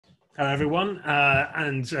Hello, everyone.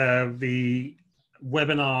 The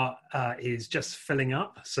webinar is just filling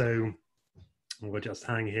up. So we'll just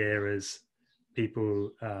hang here as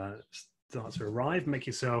people start to arrive. Make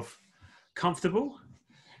yourself comfortable.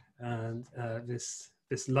 And this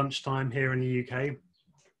lunchtime here in the UK,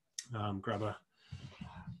 grab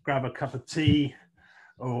a cup of tea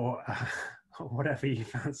or whatever you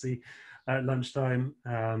fancy at lunchtime.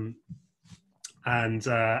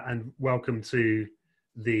 And welcome to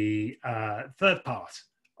the third part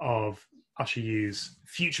of usheru's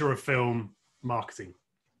Future of Film Marketing.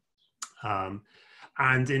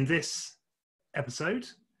 And in this episode,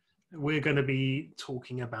 we're going to be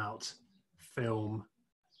talking about film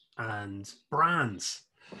and brands.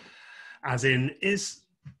 As in, is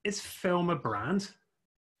film a brand?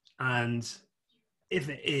 And if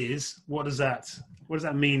it is, what does that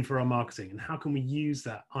mean for our marketing? And how can we use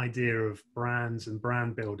that idea of brands and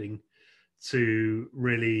brand building to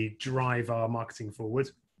really drive our marketing forward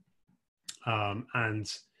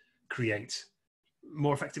and create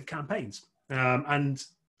more effective campaigns? And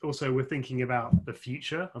also we're thinking about the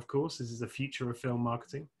future, of course. This is the future of film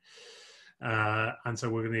marketing. And so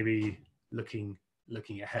we're going to be looking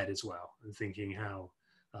ahead as well and thinking how,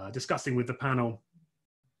 discussing with the panel,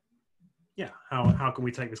 how can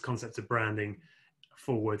we take this concept of branding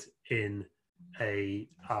forward in a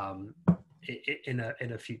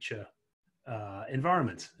future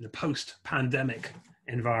environment, in a post-pandemic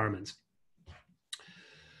environment.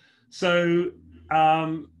 So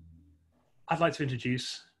I'd like to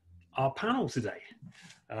introduce our panel today.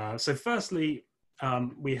 So firstly,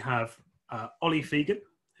 we have Ollie Fegan,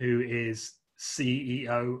 who is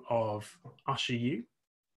CEO of usheru,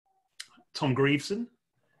 Tom Greaveson,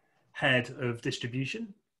 Head of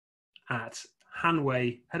Distribution at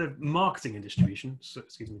Hanway, Head of Marketing and Distribution,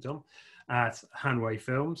 excuse me, Tom, at Hanway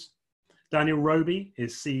Films. Daniel Robey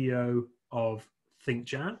is CEO of Think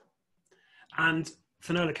Jan, and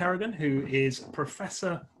Finola Kerrigan, who is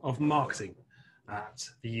Professor of Marketing at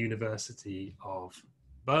the University of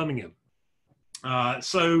Birmingham.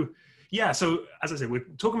 So as I said, we're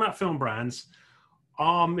talking about film brands.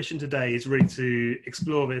 Our mission today is really to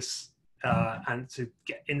explore this and to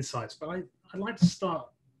get insights. But I'd like to start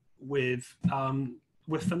with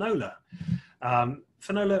Finola.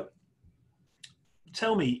 Finola,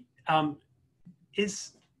 tell me,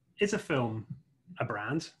 is a film a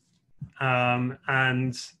brand?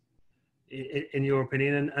 And in your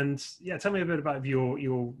opinion, and tell me a bit about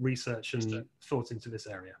your research and thoughts into this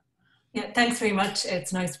area. Yeah, thanks very much.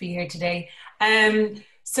 It's nice to be here today.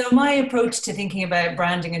 So my approach to thinking about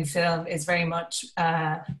branding in film is very much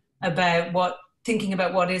about thinking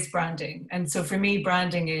about what is branding. And so for me,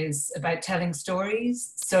 branding is about telling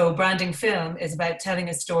stories. So branding film is about telling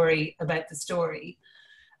a story about the story.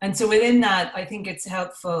 And so within that, I think it's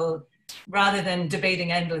helpful, rather than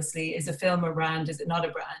debating endlessly, is a film a brand, is it not a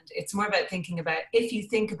brand? It's more about thinking about, if you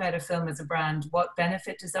think about a film as a brand, what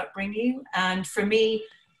benefit does that bring you? And for me,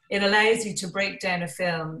 it allows you to break down a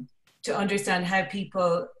film to understand how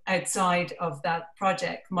people outside of that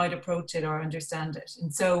project might approach it or understand it.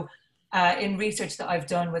 And so in research that I've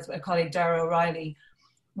done with my colleague Dara O'Reilly,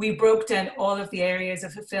 we broke down all of the areas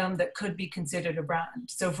of a film that could be considered a brand.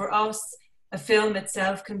 So for us, a film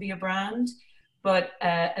itself can be a brand, but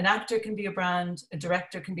an actor can be a brand, a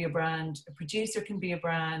director can be a brand, a producer can be a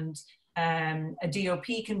brand, a DOP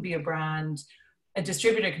can be a brand, a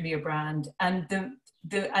distributor can be a brand, and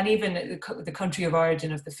even the country of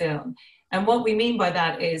origin of the film. And what we mean by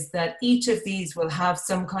that is that each of these will have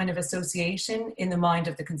some kind of association in the mind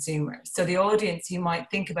of the consumer. So the audience who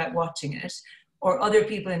might think about watching it, or other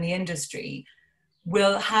people in the industry,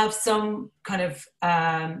 will have some kind of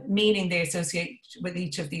meaning they associate with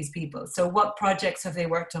each of these people. So what projects have they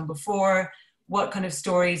worked on before? What kind of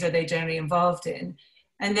stories are they generally involved in?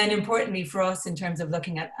 And then importantly for us, in terms of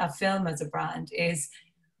looking at a film as a brand, is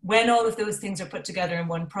when all of those things are put together in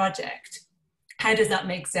one project, how does that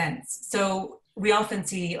make sense? So we often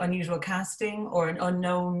see unusual casting or an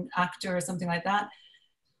unknown actor or something like that.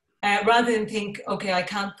 Rather than think, okay, I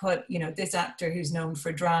can't put, this actor who's known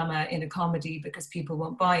for drama in a comedy because people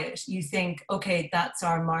won't buy it. You think, okay, that's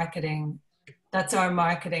our marketing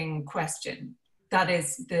question. That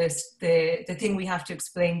is the thing we have to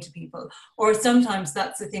explain to people. Or sometimes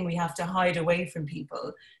that's the thing we have to hide away from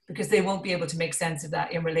people because they won't be able to make sense of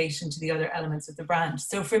that in relation to the other elements of the brand.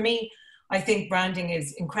 So for me, I think branding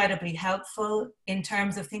is incredibly helpful in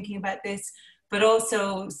terms of thinking about this, but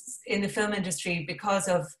also in the film industry, because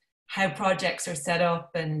of how projects are set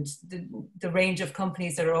up and the range of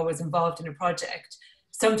companies that are always involved in a project,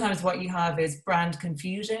 sometimes what you have is brand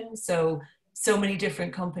confusion. So so many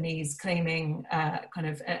different companies claiming kind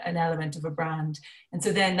of an element of a brand. And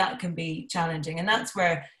so then that can be challenging. And that's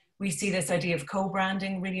where we see this idea of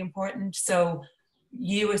co-branding really important. So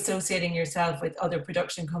you associating yourself with other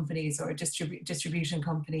production companies or distribution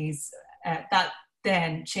companies, that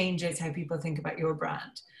then changes how people think about your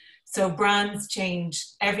brand. So brands change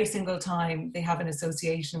every single time they have an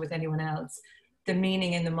association with anyone else. The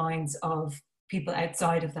meaning in the minds of people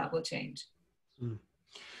outside of that will change. Mm.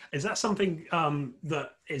 Is that something that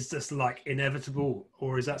is just like inevitable,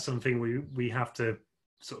 or is that something we have to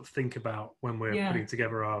sort of think about when we're putting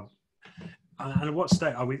together our? And at what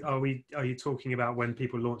state are you talking about when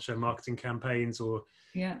people launch their marketing campaigns, or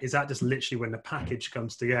is that just literally when the package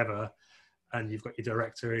comes together and you've got your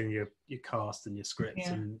director and your cast and your scripts,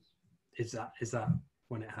 and is that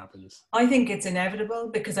when it happens? I think it's inevitable,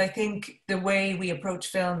 because I think the way we approach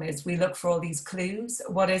film is we look for all these clues.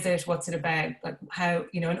 What is it? What's it about? Like how,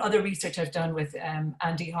 you know, in other research I've done with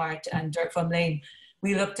Andy Hart and Dirk van Lane,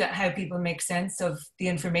 we looked at how people make sense of the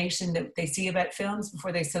information that they see about films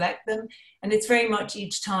before they select them. And it's very much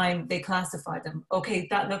each time they classify them. Okay,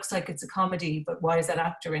 that looks like it's a comedy, but why is that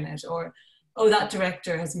actor in it? Or, oh, that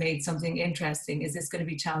director has made something interesting. Is this going to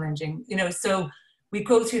be challenging? You know, so we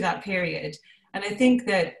go through that period. And I think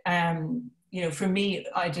that, you know, for me,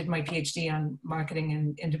 I did my PhD on marketing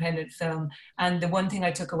and independent film. And the one thing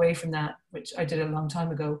I took away from that, which I did a long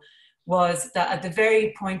time ago, was that at the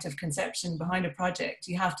very point of conception behind a project,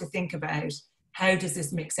 you have to think about, how does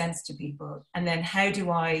this make sense to people? And then how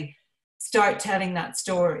do I start telling that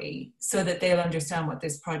story so that they'll understand what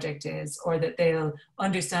this project is, or that they'll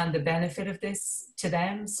understand the benefit of this to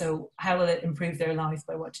them? So how will it improve their life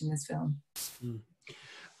by watching this film? Mm.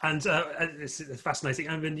 And it's fascinating.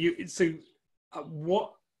 And then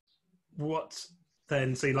what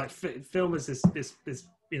then? So like film is this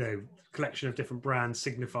you know, collection of different brands,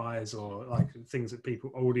 signifiers, or like things that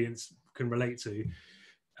audience can relate to.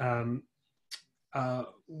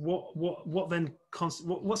 What then?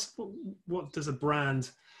 What does a brand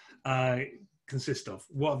consist of?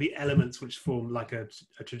 What are the elements which form like a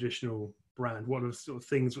traditional brand? What are the sort of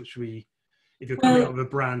things which if you're coming up with a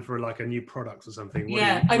brand for like a new product or something,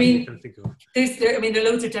 what do you kind of think of? There are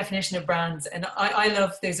loads of definition of brands, and I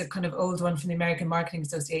love, there's a kind of old one from the American Marketing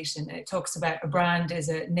Association. It talks about a brand is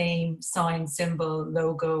a name, sign, symbol,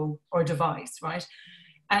 logo, or device, right?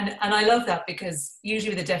 And I love that, because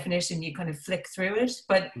usually with the definition you kind of flick through it,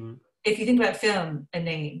 but if you think about film, a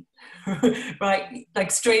name, right?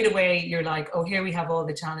 Like straight away you're like, oh, here we have all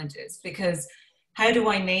the challenges, because how do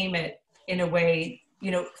I name it in a way, you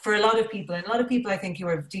know, for a lot of people, and a lot of people I think who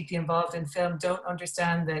are deeply involved in film don't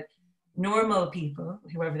understand that normal people,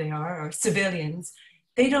 whoever they are, or civilians,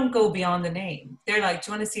 they don't go beyond the name. They're like, do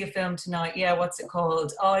you want to see a film tonight? Yeah, what's it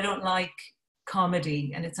called? Oh, I don't like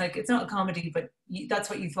comedy. And it's like, it's not a comedy, but that's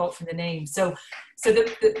what you thought from the name. So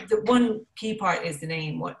the one key part is the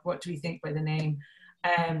name. What do we think by the name?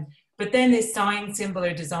 But then this sign, symbol,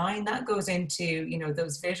 or design, that goes into, you know,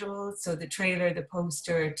 those visuals. So the trailer, the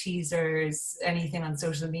poster, teasers, anything on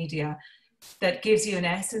social media that gives you an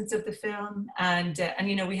essence of the film. And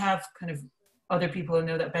you know, we have kind of, other people will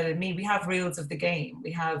know that better than me, we have rules of the game.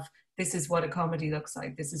 We have, this is what a comedy looks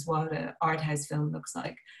like. This is what an art house film looks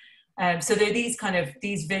like. So there are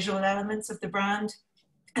these visual elements of the brand.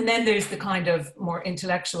 And then there's the kind of more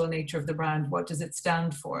intellectual nature of the brand. What does it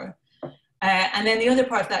stand for? And then the other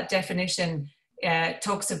part of that definition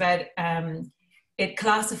talks about it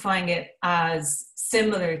classifying it as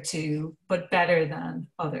similar to, but better than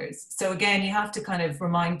others. So again, you have to kind of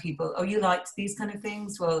remind people, oh, you liked these kind of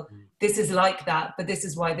things? Well, this is like that, but this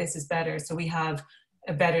is why this is better. So we have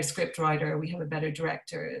a better script writer, we have a better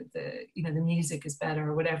director, the music is better,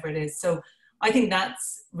 or whatever it is. So I think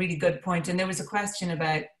that's a really good point. And there was a question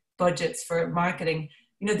about budgets for marketing.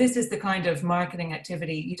 You know, this is the kind of marketing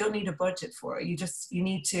activity you don't need a budget for. You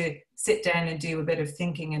need to sit down and do a bit of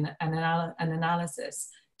thinking and analysis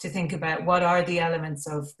to think about what are the elements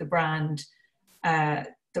of the brand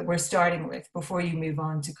that we're starting with before you move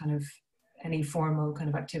on to kind of any formal kind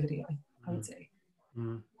of activity, I would say.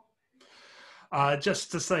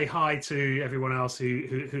 Just to say hi to everyone else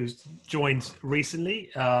who's joined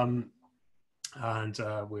recently, and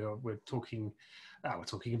we're talking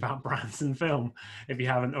about brands and film, if you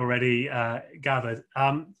haven't already gathered.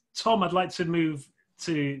 Tom, I'd like to move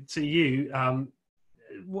to you.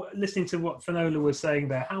 Listening to what Finola was saying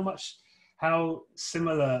there, how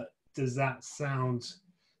similar does that sound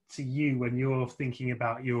to you when you're thinking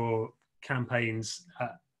about your campaigns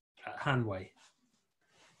at Hanway?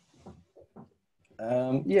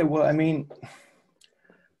 Yeah, well, I mean,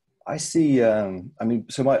 I see. I mean,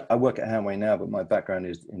 so I work at Hanway now, but my background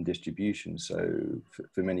is in distribution. So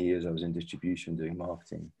for many years, I was in distribution doing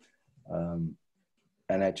marketing. And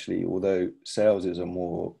actually, although sales is a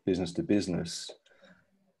more business to business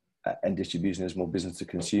and distribution is more business to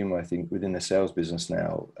consumer, I think within the sales business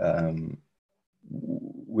now,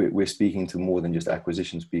 we're speaking to more than just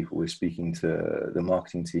acquisitions people. We're speaking to the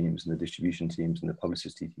marketing teams and the distribution teams and the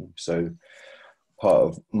publicity teams. So part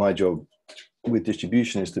of my job with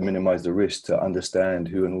distribution is to minimize the risk, to understand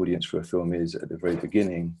who an audience for a film is at the very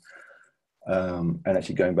beginning. And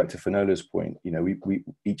actually going back to Finola's point, you know, we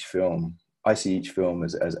each film, I see each film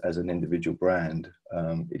as an individual brand.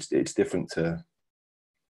 It's different to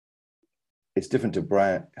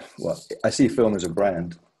brand. Well, I see film as a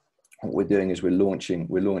brand. What we're doing is we're launching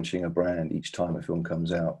a brand each time a film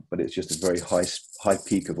comes out, but it's just a very high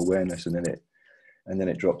peak of awareness, and then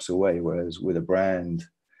it drops away. Whereas with a brand,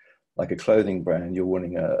 like a clothing brand, you're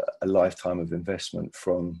wanting a lifetime of investment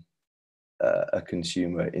from a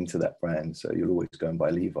consumer into that brand. So you'll always go and buy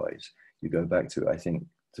Levi's. You go back to, I think,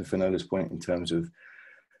 to Finola's point in terms of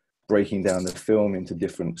breaking down the film into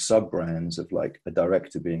different sub-brands of like a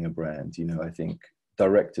director being a brand. You know, I think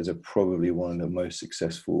directors are probably one of the most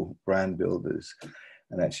successful brand builders.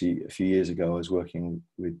 And actually, a few years ago, I was working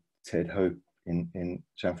with Ted Hope in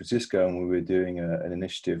San Francisco, and we were doing an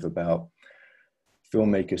initiative about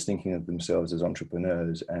filmmakers thinking of themselves as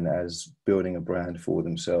entrepreneurs and as building a brand for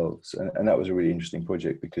themselves. And that was a really interesting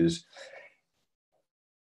project, because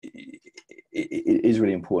it is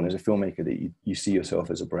really important as a filmmaker that you see yourself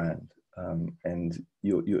as a brand. And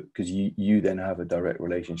because you then have a direct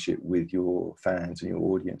relationship with your fans and your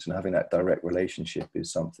audience, and having that direct relationship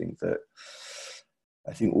is something that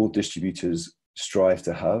I think all distributors strive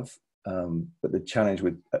to have. But the challenge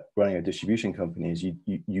with running a distribution company is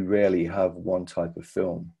you rarely have one type of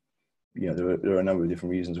film. You know, there are a number of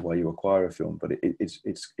different reasons why you acquire a film, but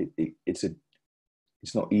it's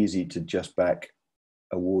not easy to just back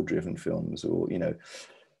award-driven films, or, you know.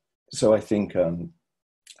 So I think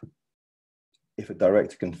if a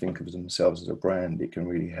director can think of themselves as a brand, it can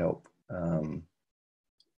really help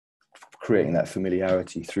creating that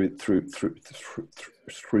familiarity through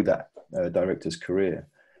that director's career.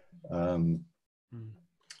 And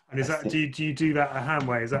is that, do you do that at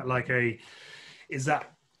Hanway? Is that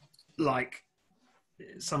like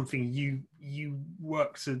something you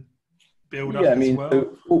work to build up as well?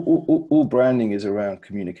 So all branding is around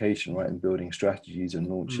communication, right, and building strategies and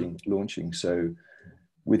launching. So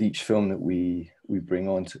with each film that we bring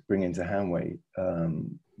into Hanway,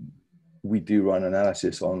 we do run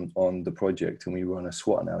analysis on the project, and we run a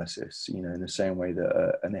SWOT analysis, you know, in the same way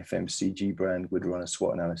that an FMCG brand would run a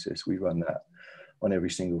SWOT analysis. We run that on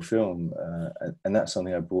every single film. And that's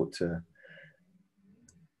something I brought to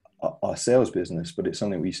our sales business, but it's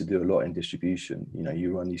something we used to do a lot in distribution. You know,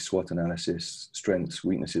 you run these SWOT analysis, strengths,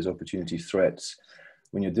 weaknesses, opportunities, threats.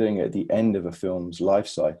 When you're doing it at the end of a film's life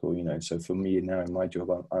cycle, you know, so for me now in my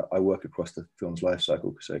job, I work across the film's life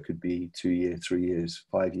cycle, so it could be 2 years, 3 years,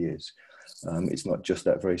 5 years. It's not just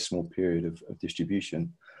that very small period of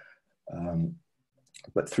distribution,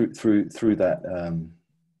 but through that,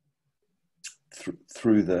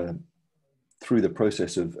 through the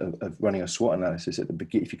process of running a SWOT analysis at the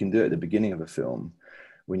beginning, if you can do it at the beginning of a film,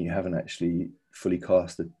 when you haven't actually fully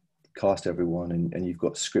cast everyone, and you've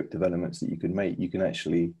got script developments that you can make, you can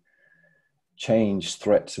actually change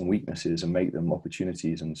threats and weaknesses and make them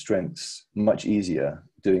opportunities and strengths much easier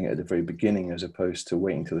doing it at the very beginning, as opposed to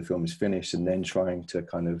waiting till the film is finished and then trying to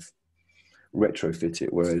kind of retrofit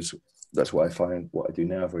it. Whereas that's why I find what I do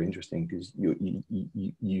now very interesting, because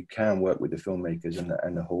you can work with the filmmakers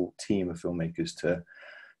and the whole team of filmmakers to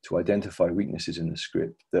identify weaknesses in the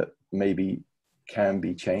script that maybe can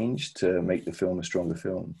be changed to make the film a stronger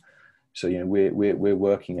film. So, you know, we're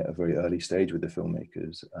working at a very early stage with the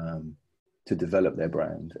filmmakers to develop their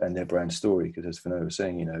brand and their brand story, because as Finola was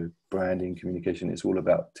saying, you know, branding, communication, it's all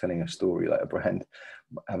about telling a story. Like a brand,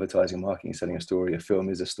 advertising, marketing, selling a story. A film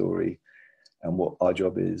is a story. And what our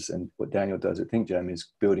job is, and what Daniel does at Think Jam,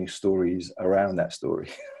 is building stories around that story.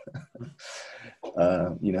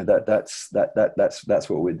 You know, that's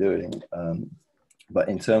what we're doing. But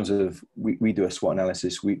in terms of, we do a SWOT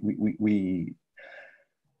analysis. We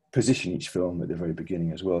position each film at the very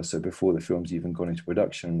beginning as well. So before the film's even gone into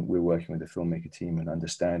production, we're working with the filmmaker team and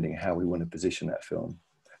understanding how we want to position that film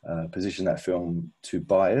to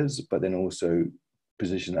buyers, but then also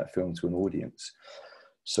position that film to an audience.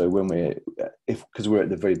 So when because we're at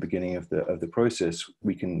the very beginning of the process,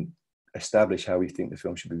 we can establish how we think the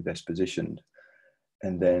film should be best positioned.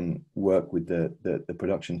 and then work with the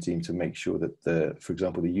production team to make sure that for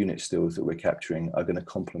example, the unit stills that we're capturing are going to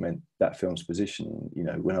complement that film's positioning. You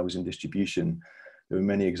know, when I was in distribution, there were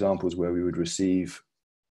many examples where we would receive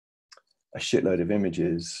a shitload of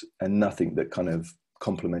images and nothing that kind of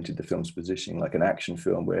complemented the film's positioning, like an action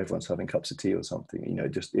film where everyone's having cups of tea or something. You know,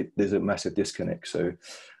 there's a massive disconnect. So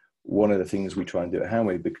one of the things we try and do at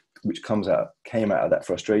Hanway, which came out of that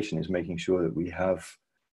frustration, is making sure that we have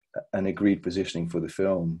an agreed positioning for the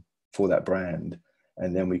film, for that brand,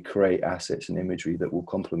 and then we create assets and imagery that will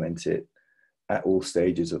complement it at all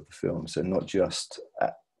stages of the film. So not just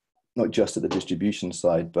at the distribution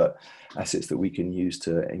side, but assets that we can use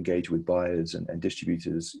to engage with buyers and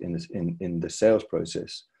distributors in the sales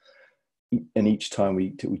process. And each time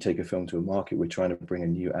we take a film to a market, we're trying to bring a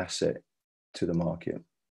new asset to the market.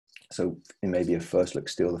 So it may be a first look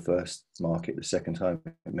still, the first market. The second time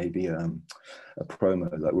it may be a promo.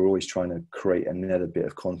 Like, we're always trying to create another bit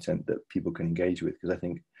of content that people can engage with, because I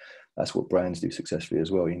think that's what brands do successfully as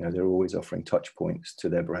well. You know, they're always offering touch points to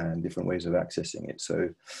their brand, different ways of accessing it. So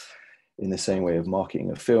in the same way of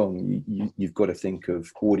marketing a film, you've got to think of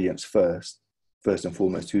audience first and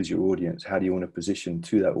foremost. Who's your audience? How do you want to position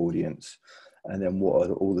to that audience? And then what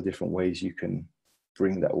are all the different ways you can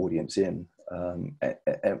bring that audience in?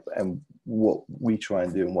 And what we try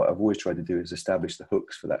and do, and what I've always tried to do, is establish the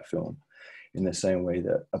hooks for that film in the same way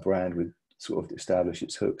that a brand would sort of establish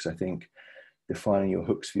its hooks. I think defining your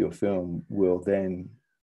hooks for your film will then,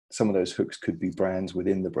 some of those hooks could be brands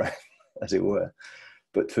within the brand, as it were.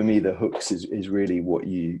 But for me, the hooks is really what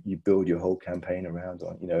you build your whole campaign around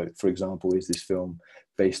on. You know, for example, is this film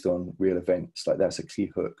based on real events? Like, that's a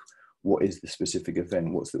key hook. What is the specific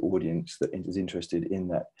event? What's the audience that is interested in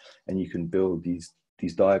that? And you can build these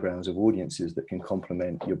diagrams of audiences that can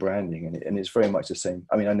complement your branding. And it's very much the same.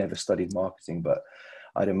 I mean, I never studied marketing, but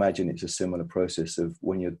I'd imagine it's a similar process of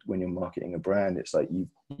when you're marketing a brand. It's like you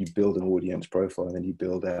build an audience profile, and then you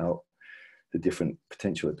build out the different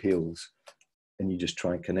potential appeals, and you just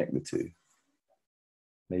try and connect the two.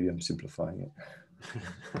 Maybe I'm simplifying it.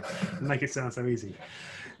 Make it sound so easy.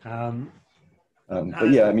 But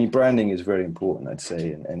yeah, I mean, branding is very important, I'd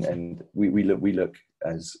say, and we look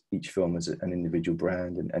as each film as an individual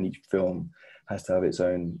brand, and each film has to have its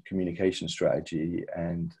own communication strategy,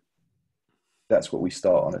 and that's what we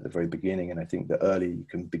start on at the very beginning. And I think the earlier you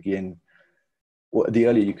can begin, or the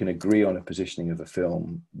earlier you can agree on a positioning of a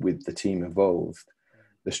film with the team involved,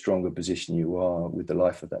 the stronger position you are with the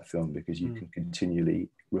life of that film, because you can continually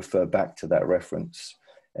refer back to that reference,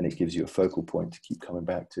 and it gives you a focal point to keep coming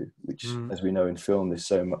back to, which, as we know in film, there's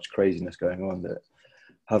so much craziness going on that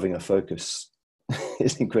having a focus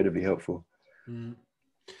is incredibly helpful.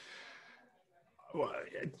 Well,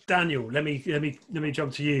 Daniel, let me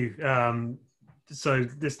jump to you. So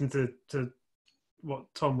listen to what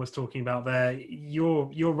Tom was talking about there.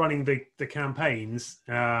 You're running the campaigns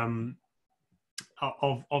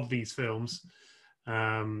of these films,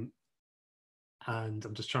 and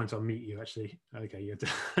I'm just trying to unmute you, actually. Okay,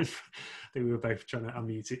 I think we were both trying to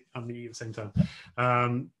unmute you at the same time.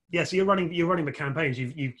 Yeah, so you're running the campaigns.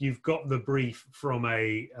 You've got the brief from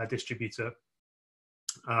a distributor.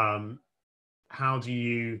 How do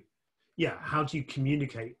you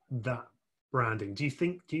communicate that branding? Do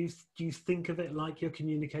you think of it like you're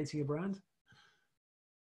communicating a brand?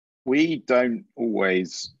 We don't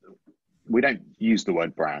use the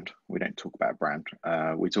word brand. We don't talk about brand.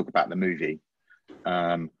 We talk about the movie.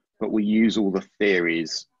 But we use all the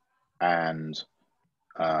theories and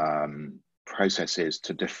processes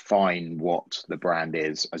to define what the brand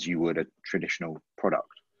is, as you would a traditional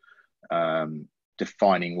product.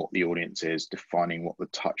 Defining what the audience is, defining what the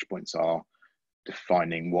touch points are,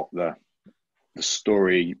 defining what the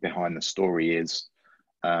story behind the story is.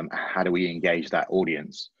 How do we engage that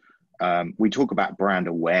audience? We talk about brand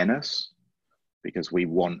awareness, because we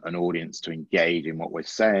want an audience to engage in what we're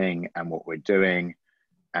saying and what we're doing,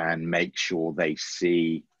 and make sure they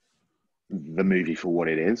see the movie for what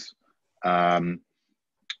it is.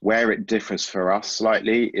 Where it differs for us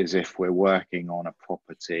slightly is if we're working on a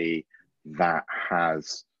property that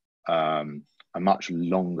has a much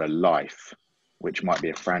longer life, which might be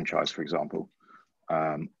a franchise, for example,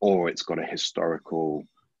 or it's got a historical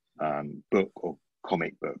book or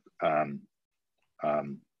comic book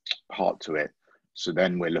part to it. So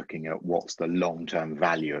then we're looking at what's the long-term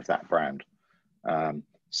value of that brand.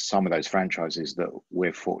 Some of those franchises that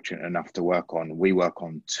we're fortunate enough to work on, we work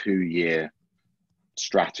on 2-year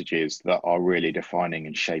strategies that are really defining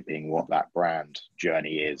and shaping what that brand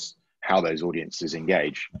journey is, how those audiences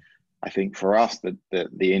engage. I think for us, the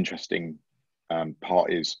interesting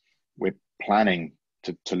part is we're planning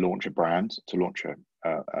to launch a brand, to launch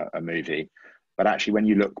a movie. But actually, when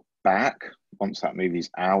you look back, once that movie's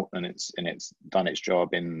out and it's done its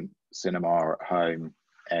job in cinema, at home,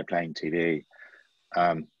 airplane, TV,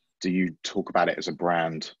 do you talk about it as a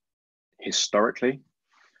brand historically?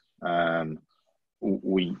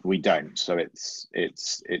 We don't. So it's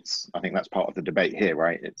I think that's part of the debate here,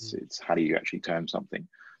 right? It's how do you actually term something?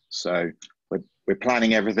 So we're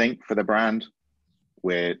planning everything for the brand.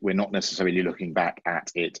 We're not necessarily looking back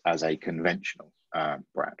at it as a conventional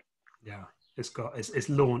brand. Yeah, it's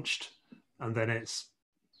launched and then it's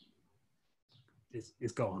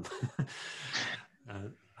gone.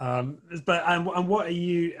 But what are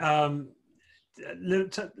you?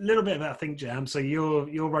 Little bit about Think Jam. So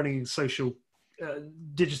you're running social,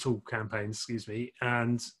 digital campaigns, excuse me,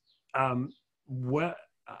 and where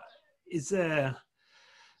is there?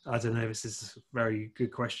 I don't know if this is a very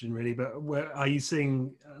good question, really, but where are you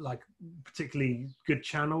seeing like particularly good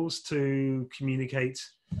channels to communicate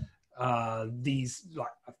these, like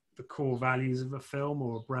the core values of a film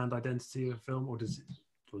or brand identity of a film, or does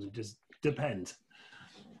it just depend?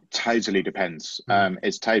 Totally depends.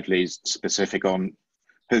 It's totally specific on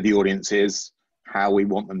who the audience is, how we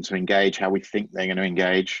want them to engage, how we think they're going to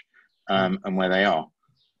engage, and where they are.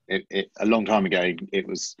 A long time ago, it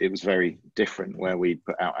was very different, where we'd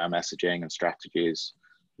put out our messaging and strategies,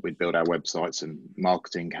 we'd build our websites and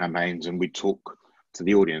marketing campaigns, and we'd talk to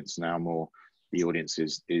the audience. Now more the audience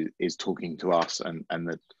is talking to us, and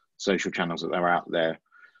the social channels that they're out there,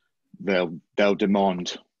 they'll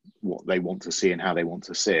demand what they want to see and how they want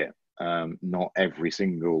to see it. Not every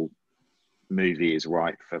single movie is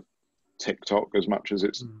right for TikTok as much as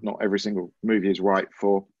it's not every single movie is right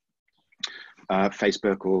for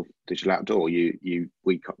Facebook or digital outdoor.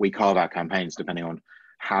 We carve our campaigns depending on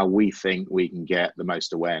how we think we can get the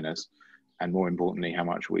most awareness, and more importantly,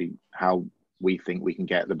 how we think we can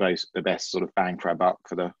get the best sort of bang for our buck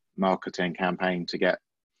for the marketing campaign to get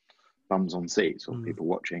bums on seats or people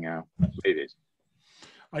watching our movies.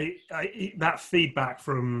 That feedback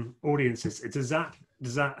from audiences,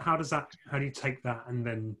 how do you take that and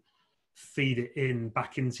then feed it in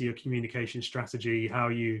back into your communication strategy?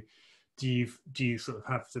 Do you sort of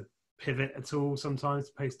have to pivot at all sometimes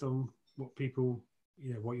based on what people,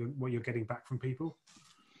 what you're getting back from people?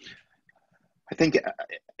 I think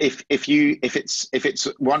if it's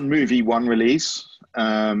one movie, one release,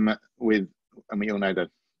 and we all know the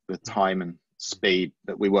time and speed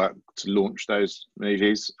that we work to launch those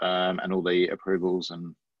movies, and all the approvals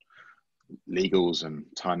and legals and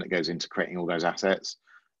time that goes into creating all those assets.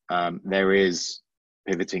 There is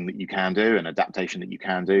pivoting that you can do and adaptation that you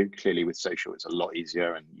can do. Clearly with social, it's a lot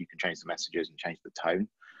easier, and you can change the messages and change the tone.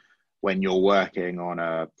 When you're working on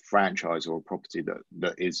a franchise or a property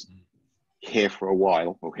that is here for a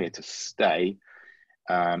while or here to stay,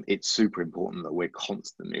 it's super important that we're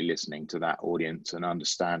constantly listening to that audience and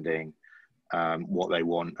understanding what they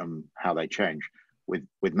want and how they change.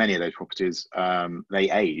 With many of those properties, they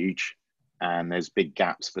age, and there's big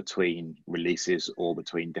gaps between releases or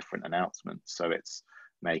between different announcements. So it's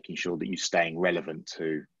making sure that you're staying relevant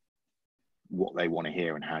to what they want to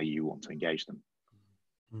hear and how you want to engage them.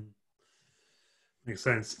 Makes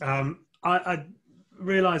sense. I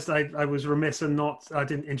realised I was remiss and I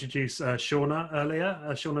didn't introduce Shauna earlier.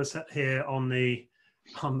 Shauna's here on the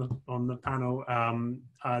panel,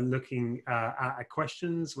 looking at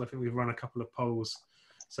questions. I think we've run a couple of polls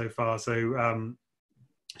so far. So,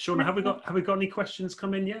 Shauna, have we got any questions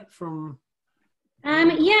come in yet from?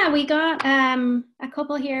 Yeah, we got a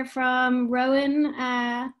couple here from Rowan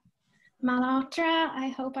Malhotra.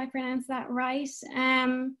 I hope I pronounced that right.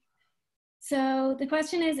 So the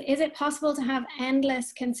question is it possible to have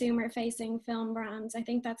endless consumer-facing film brands? I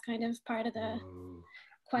think that's kind of part of the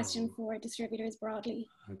question for distributors broadly.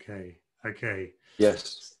 Okay.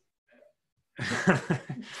 Yes.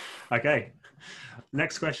 Okay.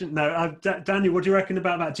 Next question. No, Daniel, what do you reckon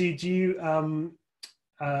about that? Do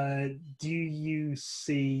you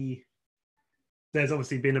see? There's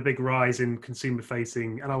obviously been a big rise in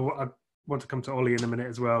consumer-facing, and I want to come to Ollie in a minute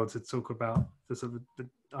as well to talk about the sort of the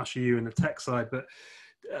usheru and the tech side. But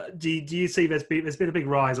do you see there's been a big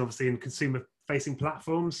rise, obviously, in consumer-facing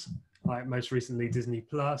platforms, like most recently Disney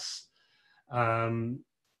Plus?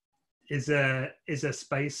 Is there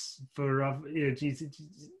space for do you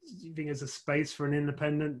think there's a space for an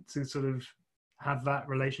independent to sort of have that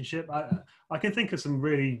relationship? I can think of some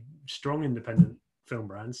really strong independent film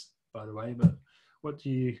brands, by the way, but what do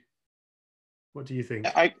you think?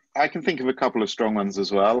 I can think of a couple of strong ones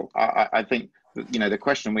as well. I think the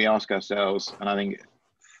question we ask ourselves, and I think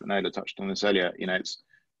Finola touched on this earlier, it's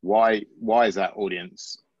why is that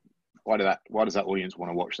audience why does that audience want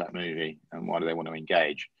to watch that movie, and why do they want to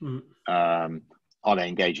engage? Are they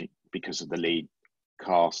engaging because of the lead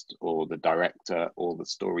cast or the director or the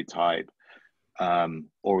story type,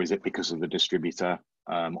 or is it because of the distributor,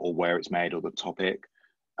 or where it's made, or the topic?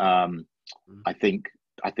 I think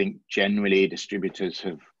generally distributors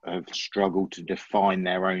have struggled to define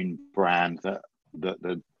their own brand, that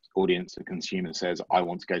the audience, the consumer says, I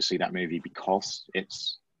want to go see that movie because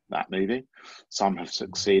it's that movie. Some have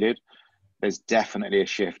succeeded. There's definitely a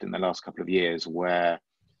shift in the last couple of years where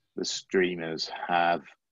the streamers have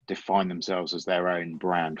defined themselves as their own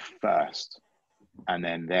brand first, and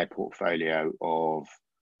then their portfolio of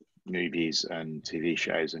movies and TV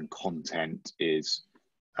shows and content is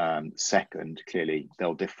second. Clearly,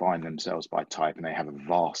 they'll define themselves by type, and they have a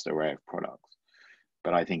vast array of products.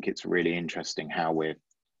 But I think it's really interesting how we're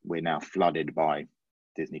now flooded by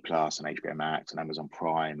Disney Plus and HBO Max and Amazon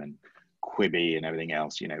Prime and Quibi and everything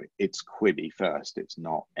else. You know, it's Quibi first. It's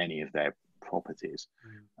not any of their properties.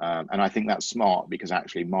 And I think that's smart, because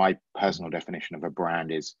actually my personal definition of a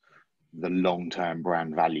brand is the long-term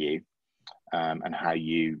brand value, and how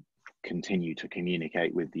you continue to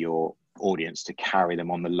communicate with your audience to carry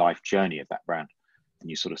them on the life journey of that brand. And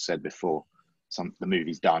you sort of said before, the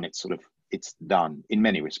movie's done, it's done in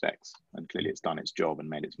many respects, and clearly it's done its job and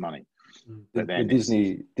made its money. But then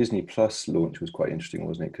the Disney Plus launch was quite interesting,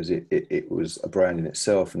 wasn't it? Because it was a brand in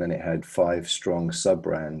itself, and then it had 5 strong sub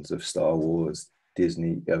brands of Star Wars,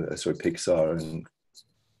 Disney, Pixar, and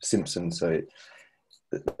Simpsons. So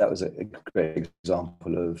that was a great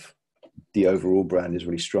example of the overall brand is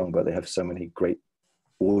really strong, but they have so many great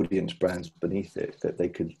audience brands beneath it that they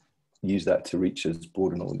could use that to reach as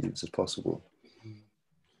broad an audience as possible.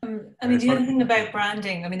 I mean, the other thing about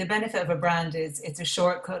branding, I mean, the benefit of a brand is it's a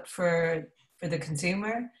shortcut for the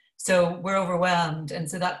consumer. So we're overwhelmed. And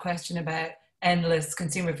so that question about endless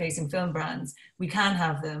consumer-facing film brands, we can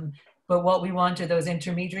have them. But what we want are those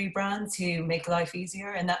intermediary brands who make life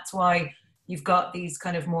easier. And that's why you've got these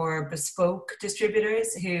kind of more bespoke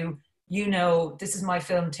distributors who, you know, this is my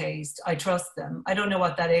film taste. I trust them. I don't know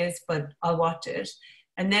what that is, but I'll watch it.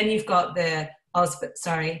 And then you've got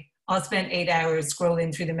I'll spend 8 hours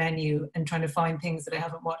scrolling through the menu and trying to find things that I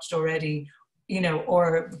haven't watched already, you know,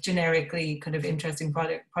 or generically kind of interesting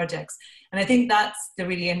projects. And I think that's the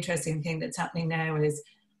really interesting thing that's happening now, is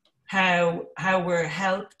how we're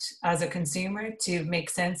helped as a consumer to make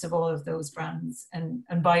sense of all of those brands, and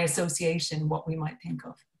by association, what we might think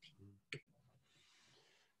of.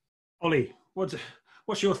 Ollie,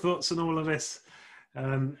 what's your thoughts on all of this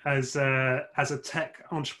as a tech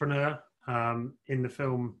entrepreneur in the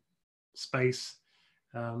film space?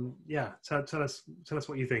 Tell us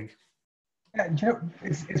what you think. Yeah, you know,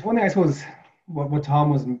 it's one thing, I suppose, what Tom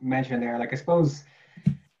was mentioning there. Like, I suppose,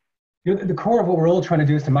 you know, the core of what we're all trying to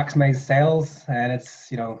do is to maximize sales, and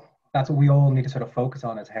it's, you know, that's what we all need to sort of focus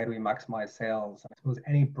on, is how do we maximize sales. I suppose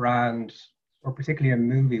any brand, or particularly a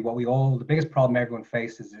movie, the biggest problem everyone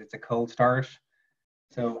faces is it's a cold start.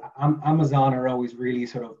 So Amazon are always really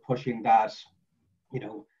sort of pushing that, you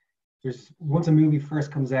know, once a movie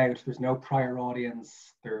first comes out, there's no prior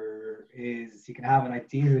audience. You can have an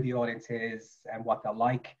idea who the audience is and what they'll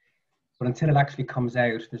like, but until it actually comes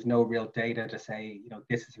out, there's no real data to say, you know,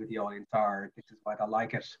 this is who the audience are, this is why they'll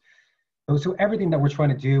like it. So everything that we're trying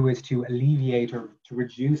to do is to alleviate or to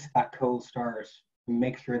reduce that cold start, and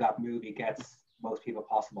make sure that movie gets most people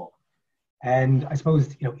possible. And I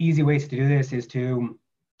suppose, you know, easy ways to do this is to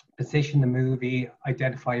position the movie,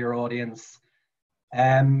 identify your audience.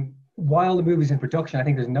 While the movie's in production, I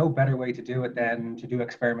think there's no better way to do it than to do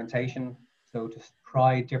experimentation. So just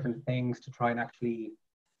try different things to try and actually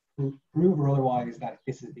prove or otherwise that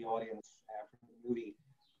this is the audience for the movie.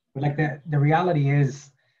 But like the reality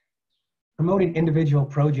is, promoting individual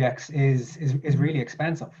projects is really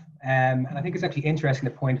expensive. And I think it's actually interesting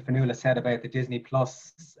the point Finola said about the Disney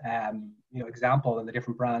Plus example and the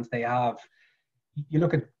different brands they have. You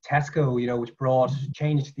look at Tesco, you know, which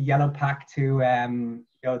changed the yellow pack to,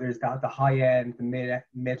 there's the high end, the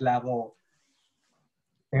mid-level.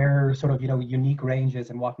 They're sort of, you know, unique ranges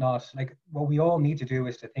and whatnot. Like, what we all need to do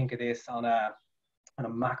is to think of this on a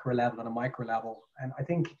macro level, on a micro level. And I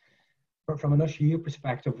think from an usheru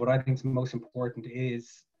perspective, what I think is most important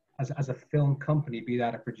is, as a film company, be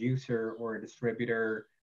that a producer or a distributor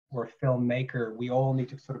or a filmmaker, we all need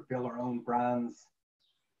to sort of build our own brands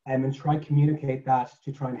and try and communicate that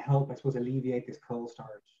to try and help, I suppose, alleviate this cold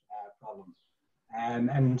start problem.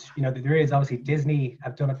 And, you know, there is obviously Disney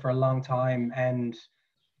have done it for a long time, and,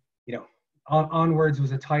 you know, Onwards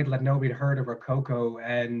was a title that nobody had heard of, or Coco,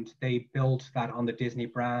 and they built that on the Disney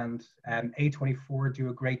brand. A24 do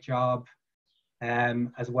a great job.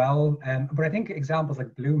 as well. But I think examples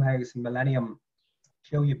like Bloomhouse and Millennium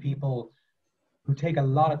show you people who take a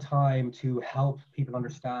lot of time to help people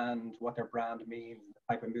understand what their brand means,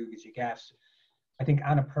 the type of movies you get. I think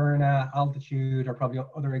Annapurna, Altitude are probably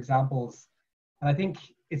other examples. And I think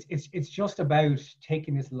it's just about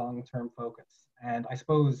taking this long-term focus. And I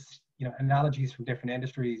suppose, you know, analogies from different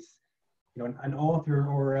industries, you know, an author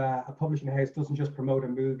or a publishing house doesn't just promote a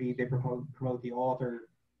movie, they promote the author.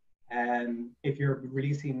 And if you're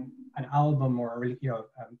releasing an album or, you know,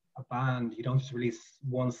 a band, you don't just release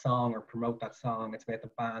one song or promote that song. It's about the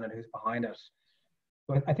band and who's behind it.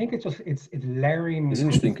 So I think it's layering. It's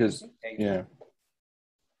interesting because, yeah.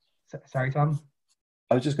 Sorry, Tom.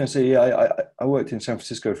 I was just going to say, yeah, I worked in San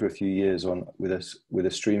Francisco for a few years with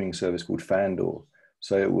a streaming service called Fandor.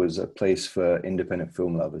 So it was a place for independent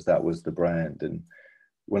film lovers. That was the brand. And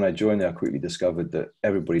when I joined there, I quickly discovered that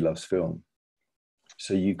everybody loves film.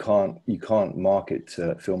 So you can't market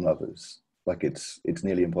to film lovers. Like it's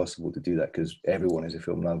nearly impossible to do that because everyone is a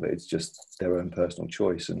film lover. It's just their own personal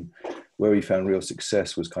choice. And where we found real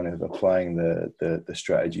success was kind of applying the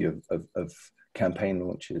strategy of campaign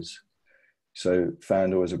launches. So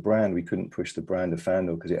Fandor as a brand, we couldn't push the brand of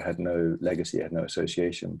Fandor because it had no legacy, it had no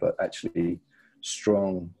association, but actually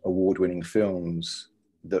strong award-winning films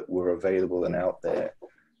that were available and out there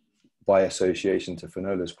by association. To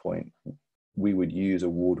Finola's point, we would use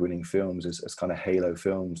award-winning films as kind of halo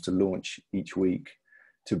films to launch each week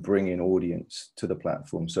to bring in audience to the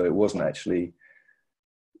platform. So it wasn't actually,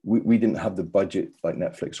 we didn't have the budget like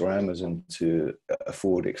Netflix or Amazon to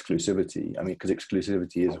afford exclusivity. I mean, because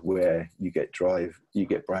exclusivity is where you get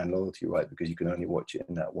brand loyalty, right? Because you can only watch it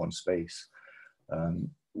in that one space.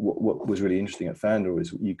 What was really interesting at Fandor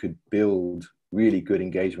is you could build really good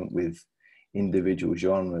engagement with individual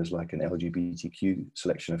genres, like an LGBTQ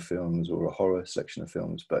selection of films or a horror selection of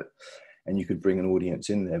films, and you could bring an audience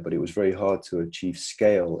in there, but it was very hard to achieve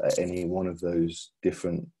scale at any one of those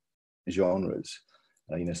different genres.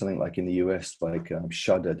 You know, something like in the US, like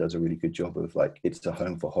Shudder does a really good job of like, it's a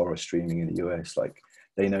home for horror streaming in the US. Like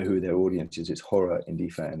they know who their audience is. It's horror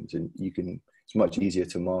indie fans, and it's much easier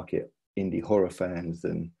to market indie horror fans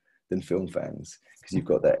than film fans, because you've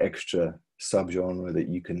got that extra subgenre that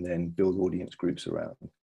you can then build audience groups around.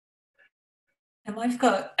 And I've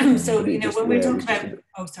got, so, you know, when we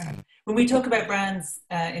talk about brands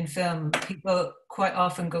in film, people quite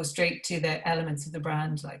often go straight to the elements of the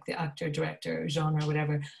brand, like the actor, director, genre,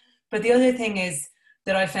 whatever. But the other thing is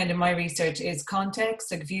that I found in my research is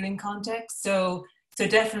context, like viewing context. So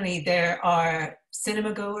definitely there are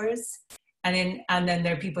cinema goers, and then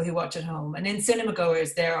there are people who watch at home. And in cinema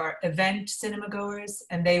goers, there are event cinema goers,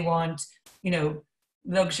 and they want, you know,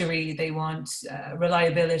 luxury, they want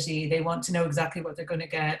reliability, they want to know exactly what they're going to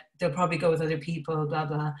get, they'll probably go with other people, blah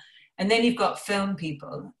blah. And then you've got film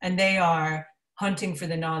people, and they are hunting for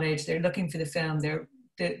the knowledge, they're looking for the film,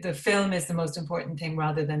 the film is the most important thing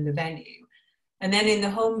rather than the venue. And then in the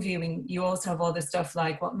home viewing, you also have all the stuff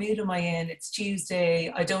like, what mood am I in, it's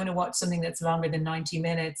Tuesday, I don't want to watch something that's longer than 90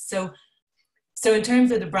 minutes. So in terms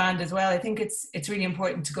of the brand as well, I think it's really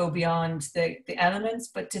important to go beyond the elements,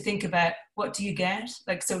 but to think about what do you get?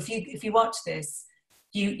 Like, so if you watch this,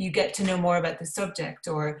 you get to know more about the subject,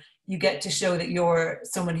 or you get to show that you're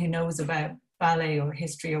someone who knows about ballet or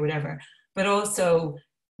history or whatever, but also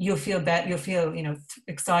you'll feel you know,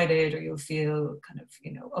 excited, or you'll feel kind of,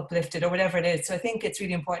 you know, uplifted or whatever it is. So I think it's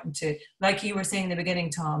really important to, like you were saying in the beginning,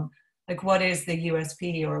 Tom, like what is the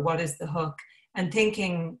USP or what is the hook? And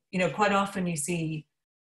thinking, you know, quite often you see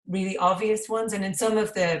really obvious ones. And in some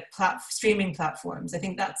of the streaming platforms, I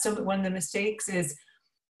think that's one of the mistakes is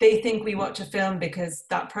they think we watch a film because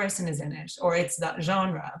that person is in it or it's that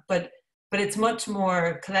genre. But it's much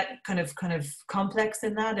more kind of complex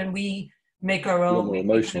than that. And we make our own. More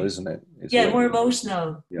emotional, isn't it? More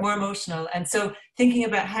emotional, more emotional. And so thinking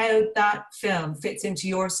about how that film fits into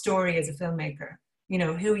your story as a filmmaker, you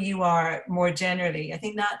know, who you are more generally, I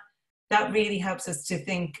think that really helps us to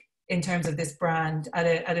think in terms of this brand at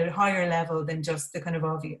a higher level than just the kind of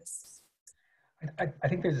obvious. I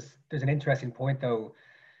think there's an interesting point though.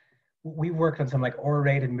 We worked on some like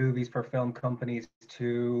R-rated movies for film companies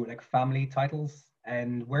to like family titles,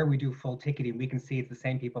 and where we do full ticketing, we can see it's the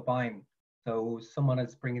same people buying. So someone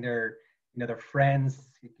is bringing their, you know, their friends,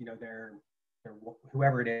 you know, their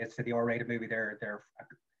whoever it is to the R-rated movie.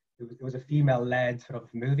 It was a female-led sort of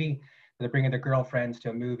movie. They're bringing their girlfriends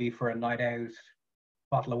to a movie for a night out,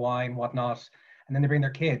 bottle of wine, whatnot, and then they bring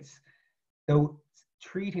their kids. So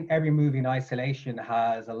treating every movie in isolation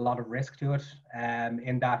has a lot of risk to it,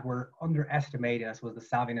 in that we're underestimating, I suppose, the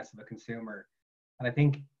savviness of a consumer. And I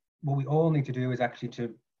think what we all need to do is actually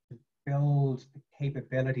to build the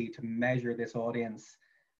capability to measure this audience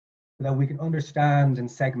so that we can understand and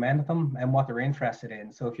segment them and what they're interested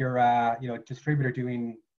in. So if you're a distributor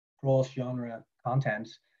doing cross genre content,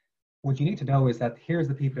 what you need to know is that here's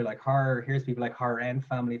the people who like horror, here's people like horror and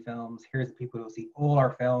family films, here's the people who see all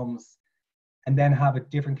our films, and then have a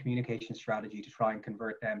different communication strategy to try and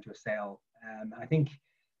convert them to a sale. I think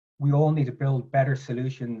we all need to build better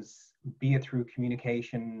solutions, be it through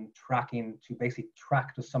communication, tracking, to basically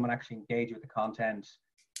track, does someone actually engage with the content,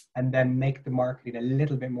 and then make the marketing a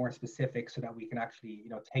little bit more specific so that we can actually,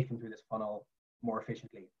 take them through this funnel more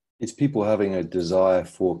efficiently. It's people having a desire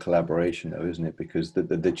for collaboration, though, isn't it? Because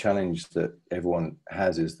the challenge that everyone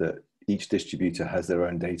has is that each distributor has their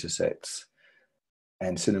own data sets,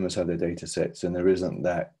 and cinemas have their data sets, and there isn't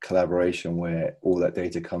that collaboration where all that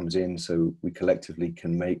data comes in so we collectively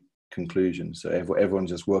can make conclusions. So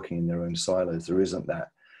everyone's just working in their own silos. There isn't that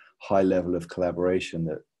high level of collaboration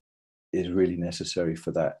that is really necessary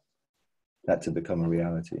for that to become a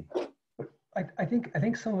reality. I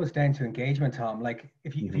think some of it's down to engagement, Tom. Like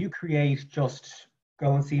if you create just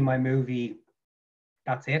go and see my movie,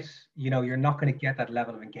 that's it. You're not going to get that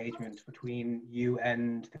level of engagement between you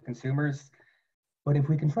and the consumers. But if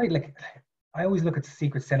we can try, like, I always look at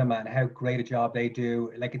Secret Cinema and how great a job they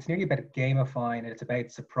do. Like, it's nearly about gamifying, and it's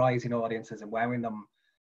about surprising audiences and wowing them.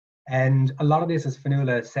 And a lot of this, as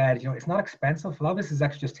Finola said, it's not expensive. A lot of this is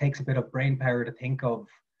actually just takes a bit of brain power to think of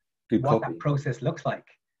what that process looks like.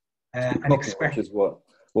 Which is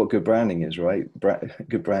what good branding is, right?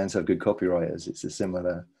 Good brands have good copywriters. It's a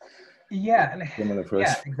similar process. Yeah,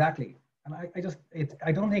 exactly. And I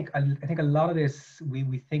think a lot of this,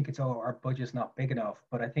 we think it's, our budget's not big enough,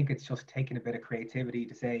 but I think it's just taking a bit of creativity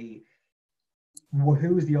to say,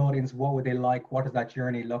 who's the audience, what would they like, what does that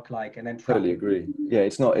journey look like, and then totally agree. Yeah,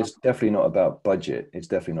 it's definitely not about budget. It's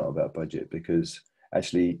definitely not about budget, because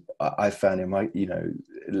actually I found in my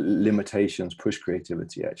limitations push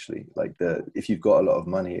creativity. Actually, like if you've got a lot of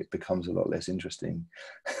money, it becomes a lot less interesting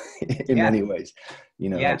in many ways.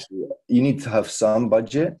 Actually you need to have some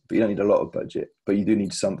budget, but you don't need a lot of budget, but you do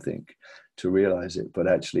need something to realize it. But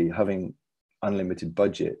actually having unlimited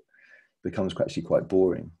budget becomes actually quite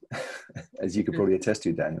boring, as you could probably attest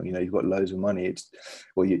to, Daniel. You've got loads of money.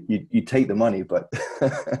 You take the money, but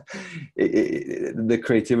the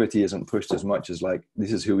creativity isn't pushed as much as, like,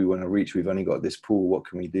 this is who we want to reach. We've only got this pool. What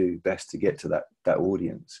can we do best to get to that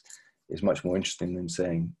audience? Is much more interesting than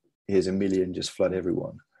saying, here's $1 million, just flood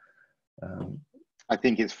everyone. I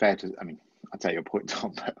think it's fair to, I take your point,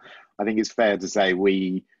 Tom, but I think it's fair to say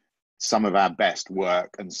some of our best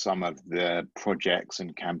work and some of the projects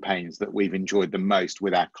and campaigns that we've enjoyed the most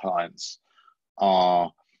with our clients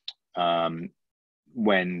are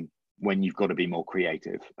when you've got to be more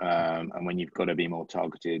creative, and when you've got to be more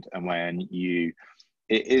targeted, and when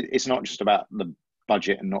it's not just about the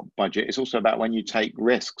budget and not budget, it's also about when you take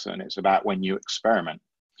risks, and it's about when you experiment.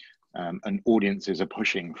 And audiences are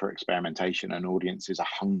pushing for experimentation, and audiences are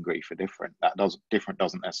hungry for different. Different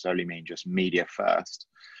doesn't necessarily mean just media first.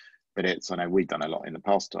 But I know we've done a lot in the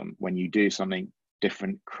past, Tom. When you do something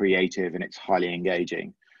different, creative, and it's highly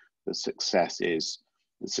engaging, the success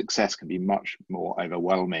can be much more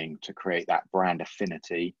overwhelming to create that brand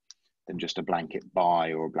affinity than just a blanket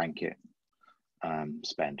buy or a blanket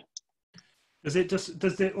spend. Does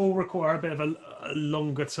it all require a bit of a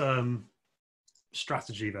longer term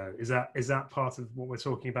strategy, though? Is that part of what we're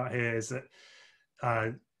talking about here? Is that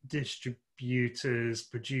distributors,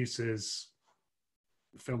 producers,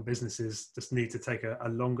 film businesses just need to take a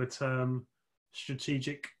longer term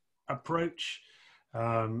strategic approach?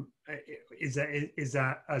 Is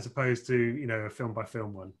that as opposed to a film by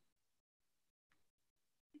film one?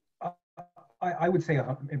 I would say,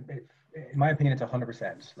 in my opinion, it's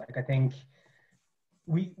 100%. Like, I think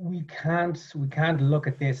we can't look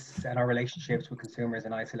at this and our relationships with consumers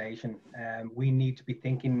in isolation. We need to be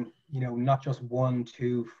thinking, not just 1,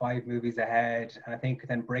 2, 5 movies ahead. And I think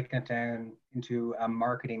then breaking it down into a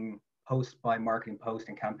marketing post by marketing post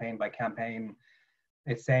and campaign by campaign.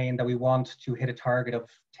 It's saying that we want to hit a target of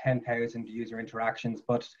 10,000 user interactions,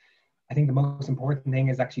 but I think the most important thing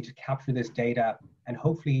is actually to capture this data, and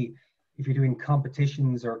hopefully, if you're doing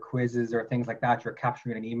competitions or quizzes or things like that, you're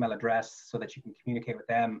capturing an email address so that you can communicate with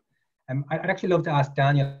them. I'd actually love to ask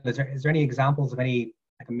Daniel, is there any examples of any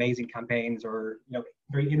like amazing campaigns or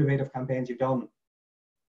very innovative campaigns you've done?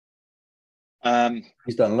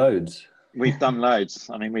 He's done loads. We've done loads.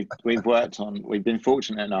 We've been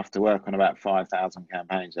fortunate enough to work on about 5,000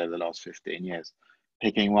 campaigns over the last 15 years.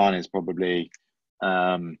 Picking one is probably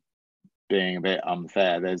being a bit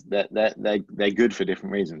unfair. They're good for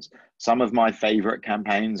different reasons. Some of my favorite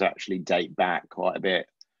campaigns actually date back quite a bit.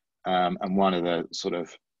 And one of the sort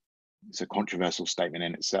of, it's a controversial statement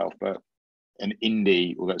in itself, but an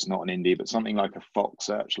indie, although it's not an indie, but something like a Fox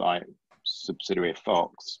Searchlight subsidiary of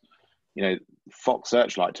Fox, you know, Fox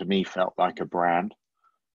Searchlight to me felt like a brand,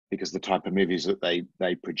 because the type of movies that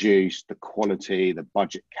they produced, the quality, the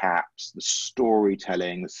budget caps, the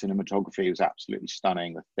storytelling, the cinematography was absolutely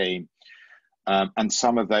stunning, the theme. And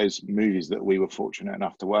some of those movies that we were fortunate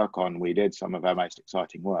enough to work on, we did some of our most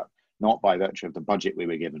exciting work, not by virtue of the budget we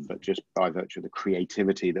were given, but just by virtue of the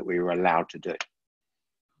creativity that we were allowed to do.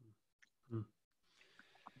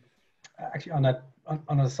 Actually,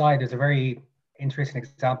 on the side, there's a very interesting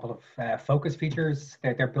example of focus features.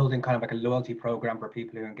 They're building kind of like a loyalty program for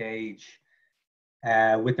people who engage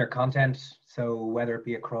with their content. So whether it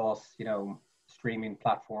be across, you know, streaming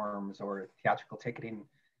platforms or theatrical ticketing,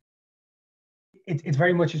 it's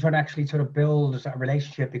very much just trying to actually sort of build a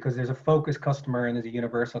relationship, because there's a focus customer and there's a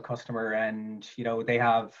universal customer, and you know they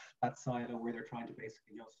have that silo where they're trying to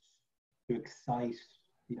basically just to excite,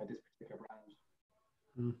 you know, this particular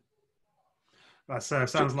brand. That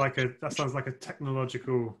sounds like a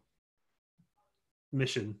technological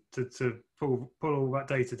mission to pull all that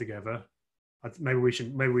data together. Maybe we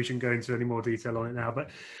shouldn't go into any more detail on it now. But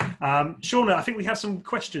Shauna, I think we have some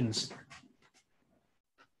questions.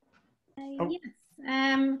 Yes.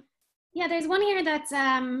 Yeah, there's one here that's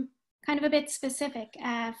kind of a bit specific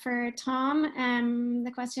for Tom.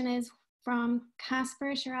 The question is from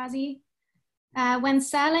Casper Shirazi. When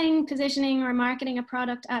selling, positioning, or marketing a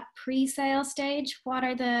product at pre-sale stage, what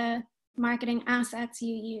are the marketing assets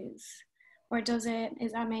you use? Or is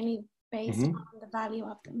that mainly based on the value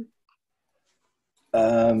of them?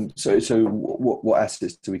 So what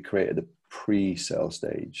assets do we create at the pre-sale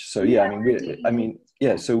stage? So yeah,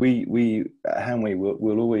 so we at Hanway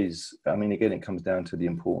we'll always, I mean, again, it comes down to the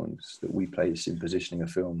importance that we place in positioning a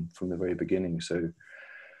film from the very beginning. So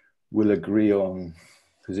we'll agree on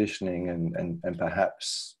positioning and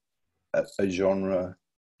perhaps a genre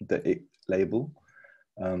that it label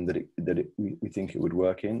we think it would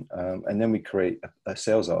work in, and then we create a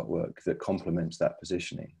sales artwork that complements that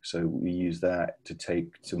positioning. So we use that to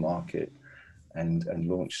take to market and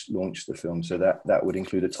launch the film. So that would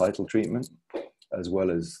include a title treatment as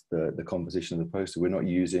well as the composition of the poster. We're not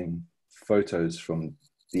using photos from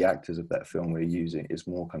the actors of that film. We're using, it's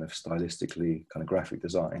more kind of stylistically kind of graphic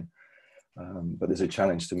design. But there's a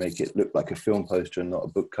challenge to make it look like a film poster and not a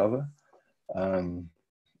book cover.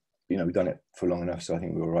 You know, we've done it for long enough, so I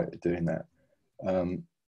think we were right at doing that.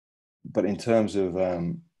 But in terms of,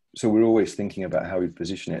 so we're always thinking about how we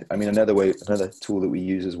position it. I mean, another tool that we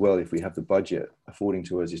use as well, if we have the budget affording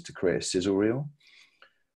to us, is to create a sizzle reel.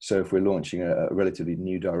 So if we're launching a relatively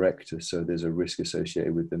new director, so there's a risk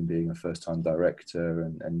associated with them being a first-time director,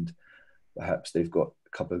 and perhaps they've got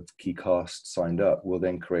a couple of key casts signed up, we'll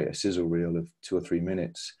then create a sizzle reel of 2 or 3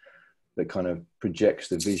 minutes that kind of projects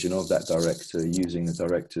the vision of that director using the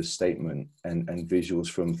director's statement and visuals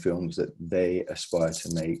from films that they aspire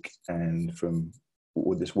to make. And from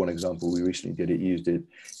this one example we recently did,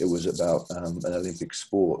 it was about an Olympic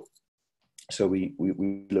sport. So we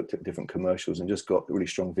looked at different commercials and just got really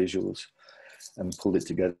strong visuals and pulled it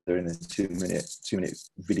together in a 2 minute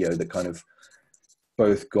video that kind of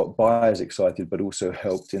both got buyers excited, but also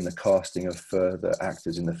helped in the casting of further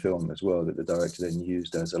actors in the film as well, that the director then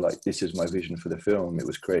used as this is my vision for the film. It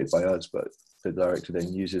was created by us, but the director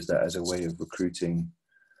then uses that as a way of recruiting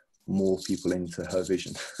more people into her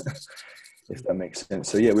vision, if that makes sense.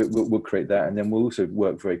 So yeah, we'll create that. And then we'll also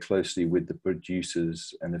work very closely with the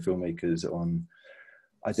producers and the filmmakers on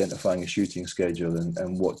identifying a shooting schedule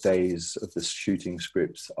and what days of the shooting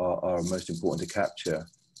scripts are most important to capture,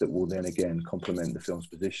 that will then again complement the film's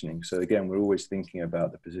positioning. So again, we're always thinking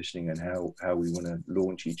about the positioning and how we want to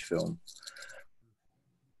launch each film.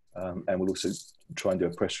 And we'll also try and do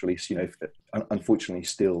a press release. You know, unfortunately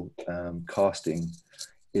still casting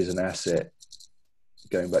is an asset.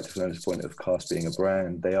 Going back to Finola's point of cast being a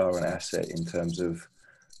brand, they are an asset in terms of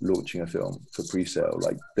launching a film for pre-sale.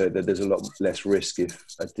 Like there's a lot less risk if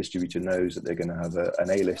a distributor knows that they're going to have an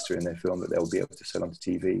A-lister in their film that they'll be able to sell onto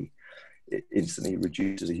TV. It instantly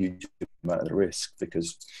reduces a huge amount of the risk,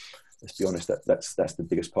 because let's be honest, that's the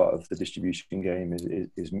biggest part of the distribution game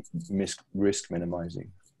is risk minimizing.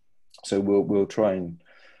 So we'll try and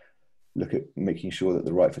look at making sure that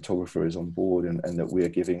the right photographer is on board and that we are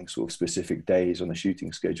giving sort of specific days on the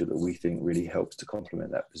shooting schedule that we think really helps to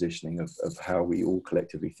complement that positioning of how we all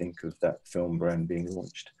collectively think of that film brand being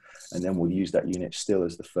launched. And then we'll use that unit still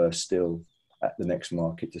as the first still at the next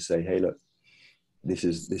market to say, hey, look, this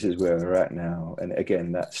is where we're at now. And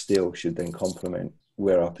again, that still should then complement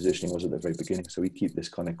where our positioning was at the very beginning. So we keep this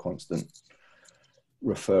kind of constant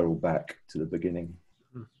referral back to the beginning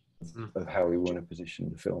Mm. of how we want to position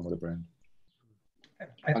the film or the brand.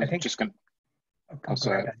 I think I was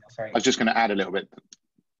sorry. just going to add a little bit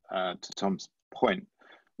to Tom's point.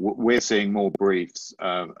 We're seeing more briefs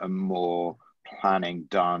and more planning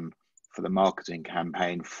done for the marketing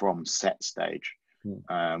campaign from set stage,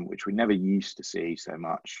 which we never used to see so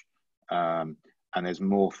much. And there's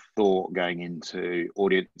more thought going into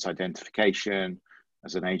audience identification.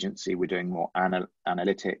 As an agency, we're doing more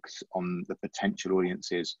analytics on the potential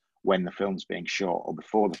audiences when the film's being shot or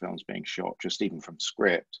before the film's being shot, just even from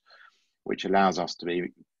script, which allows us to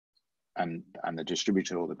be, and the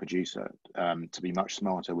distributor or the producer, to be much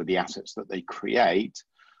smarter with the assets that they create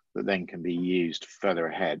that then can be used further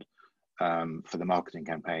ahead for the marketing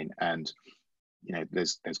campaign. And you know,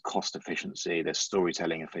 there's cost efficiency, there's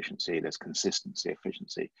storytelling efficiency, there's consistency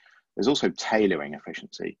efficiency. There's also tailoring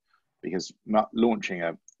efficiency, because launching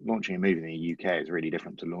a movie in the UK is really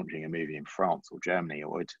different to launching a movie in France or Germany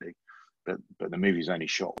or Italy. But the movie's only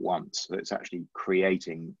shot once, so it's actually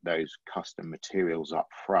creating those custom materials up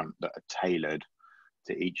front that are tailored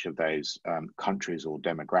to each of those countries or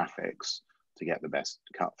demographics to get the best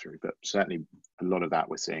cut through. But certainly a lot of that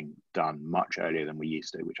we're seeing done much earlier than we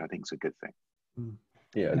used to, which I think is a good thing.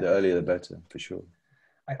 Yeah, the earlier the better, for sure.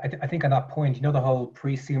 I think on that point, you know, the whole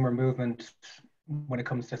prosumer movement when it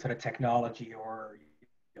comes to sort of technology or,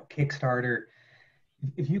 you know, Kickstarter,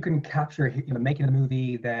 if you can capture, you know, making the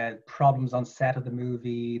movie, the problems on set of the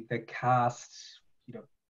movie, the cast, you know,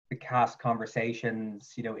 the cast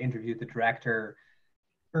conversations, you know, interview the director,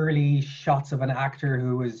 early shots of an actor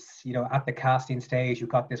who was, you know, at the casting stage, who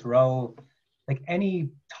got this role, like any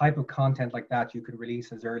type of content like that you could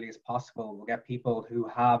release as early as possible will get people who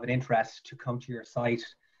have an interest to come to your site.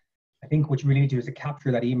 I think what you really need to do is to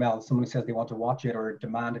capture that email, someone who says they want to watch it or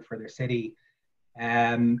demand it for their city.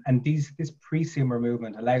 And this prosumer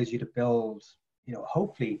movement allows you to build, you know,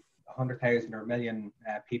 hopefully 100,000 or 1 million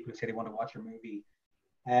people who say they want to watch your movie.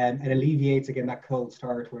 And it alleviates, again, that cold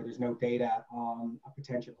start where there's no data on a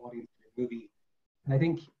potential audience for your movie. And I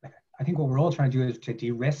think what we're all trying to do is to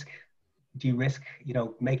de-risk, you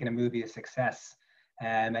know, making a movie a success.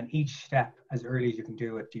 And each step, as early as you can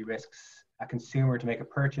do it, de-risks a consumer to make a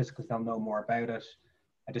purchase because they'll know more about it,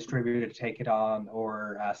 a distributor to take it on,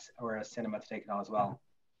 or a cinema to take it on as well.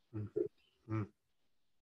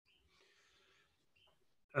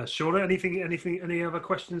 Shauna, any other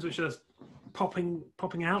questions which are popping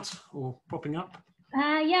out or popping up?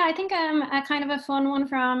 Yeah, I think a kind of a fun one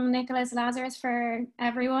from Nicholas Lazarus for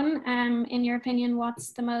everyone. In your opinion,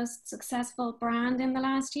 what's the most successful brand in the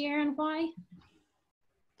last year and why?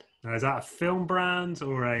 Now, is that a film brand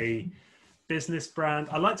or a business brand?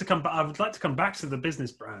 I would like to come back to the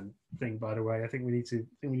business brand thing, by the way. I think we need to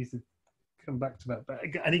come back to that. But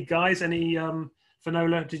any guys,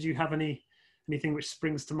 Finola, did you have anything which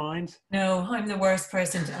springs to mind? No, I'm the worst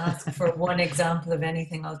person to ask for one example of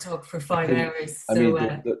anything. I'll talk for 5 hours. I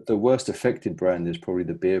mean, the worst affected brand is probably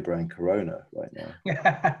the beer brand Corona right now.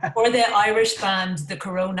 Or the Irish band, the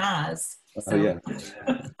Coronas. Oh, yeah.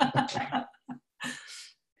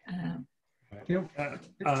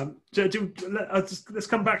 Let's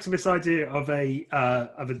come back to this idea of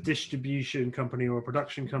a distribution company or a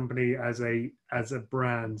production company as a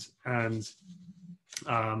brand, and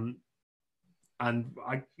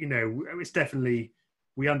I, you know, it's definitely,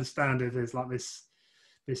 we understand it as like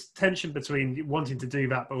this tension between wanting to do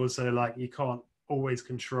that, but also like you can't always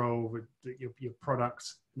control your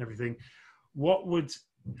products and everything. What would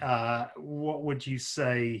you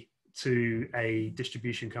say to a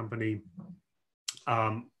distribution company,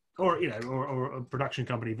 or a production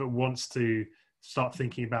company that wants to start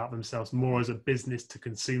thinking about themselves more as a business to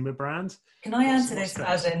consumer brand? Can I answer this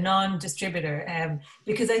as a non-distributor?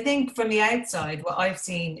 Because I think from the outside, what I've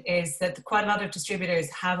seen is that quite a lot of distributors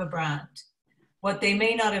have a brand. What they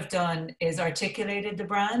may not have done is articulated the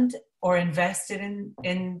brand or invested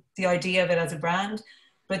in the idea of it as a brand,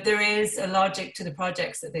 but there is a logic to the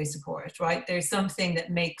projects that they support, right? There's something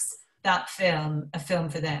that makes that film a film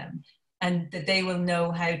for them, and that they will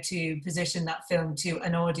know how to position that film to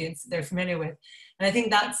an audience that they're familiar with. And I think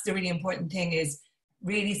that's the really important thing, is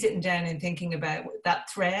really sitting down and thinking about that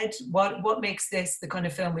thread. What makes this the kind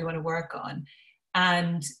of film we want to work on?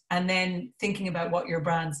 And then thinking about what your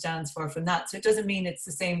brand stands for from that. So it doesn't mean it's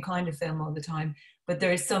the same kind of film all the time, but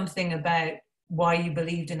there is something about why you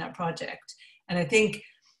believed in that project. And I think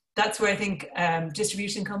that's where I think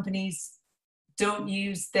distribution companies don't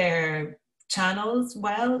use their channels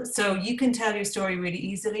well. So you can tell your story really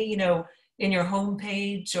easily, you know, in your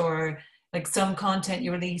homepage or like some content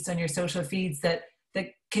you release on your social feeds that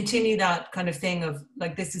that continue that kind of thing of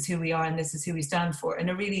like, this is who we are and this is who we stand for, in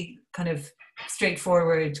a really kind of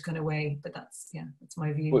straightforward kind of way. But that's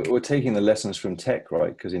my view. We're taking the lessons from tech,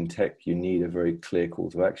 right? Because in tech you need a very clear call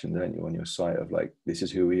to action, don't you, on your site of like, this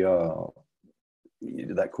is who we are.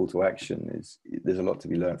 That call to action there's a lot to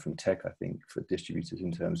be learned from tech, I think, for distributors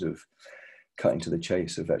in terms of cutting to the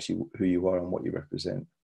chase of actually who you are and what you represent.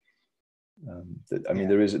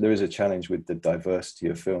 There is a challenge with the diversity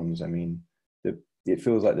of films. I mean, it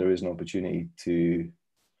feels like there is an opportunity to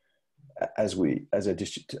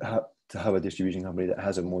have a distribution company that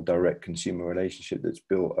has a more direct consumer relationship that's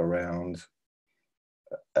built around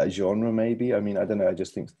a genre, maybe. I mean, I don't know. I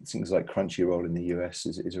just think things like Crunchyroll in the US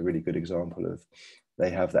is a really good example of,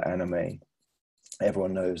 they have the anime.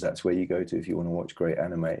 Everyone knows that's where you go to if you want to watch great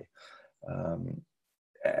anime.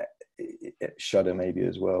 Shudder maybe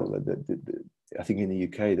as well. I think in the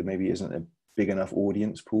UK there maybe isn't a big enough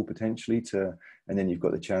audience pool potentially and then you've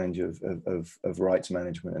got the challenge of rights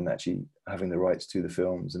management and actually having the rights to the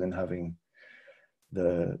films and then having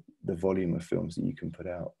the volume of films that you can put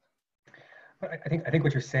out. I think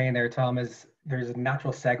what you're saying there, Tom, is there's a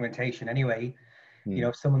natural segmentation anyway. You know,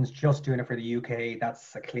 if someone's just doing it for the UK,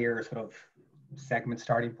 that's a clear sort of segment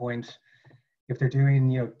starting point. If they're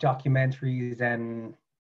doing, documentaries and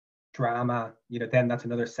drama, then that's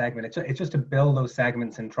another segment. It's just to build those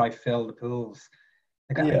segments and try fill the pools.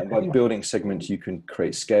 By building segments, you can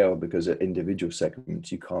create scale, because at individual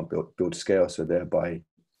segments, you can't build scale. So thereby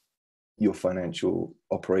your financial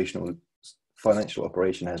operation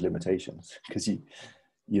has limitations, because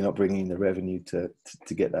you're not bringing in the revenue to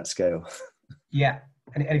get that scale. Yeah,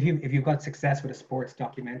 and if you've got success with a sports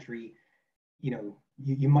documentary,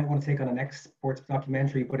 you might want to take on a next sports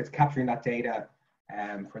documentary, but it's capturing that data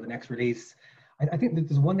for the next release. I think that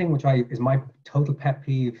there's one thing which is my total pet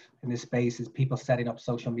peeve in this space, is people setting up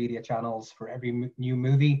social media channels for every new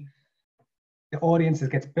movie. The audience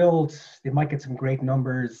gets built, they might get some great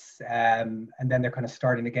numbers, and then they're kind of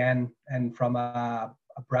starting again. And from a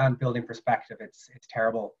brand building perspective, it's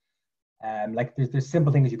terrible. Like there's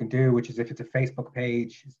simple things you can do, which is, if it's a Facebook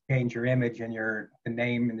page, change your image and the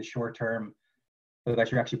name in the short term, so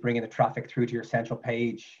that you're actually bringing the traffic through to your central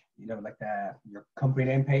page, like your company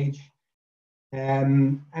name page.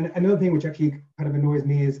 And another thing which actually kind of annoys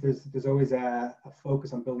me is there's always a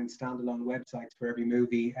focus on building standalone websites for every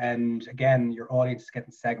movie, and again, your audience is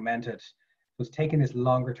getting segmented. So it's taking this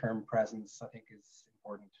longer term presence, I think, is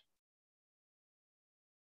important.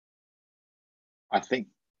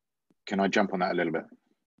 Can I jump on that a little bit?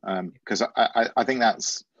 Because I think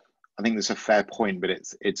that's a fair point, but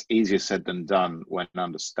it's easier said than done when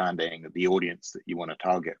understanding the audience that you want to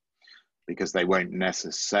target, because they won't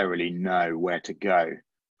necessarily know where to go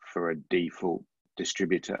for a default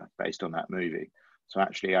distributor based on that movie. So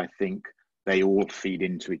actually, I think they all feed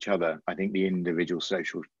into each other. I think the individual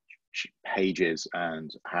social pages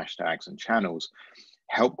and hashtags and channels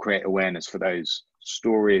help create awareness for those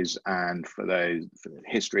stories and for the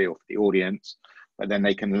history or for the audience, but then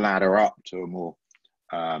they can ladder up to a more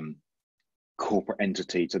corporate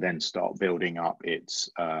entity to then start building up its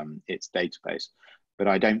database. But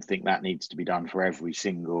I don't think that needs to be done for every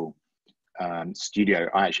single studio.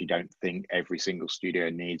 I actually don't think every single studio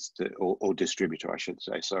needs to, or distributor, I should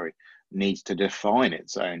say, needs to define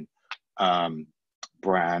its own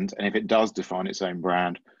brand. And if it does define its own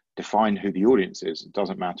brand, define who the audience is. It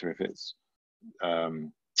doesn't matter if it's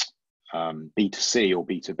B2C or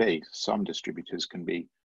B2B. Some distributors can be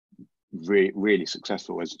really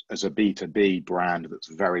successful as a B2B brand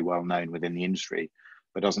that's very well known within the industry,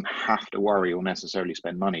 but doesn't have to worry or necessarily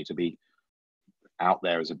spend money to be out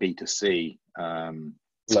there as a B2C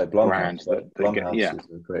like Blumhouse. Blumhouse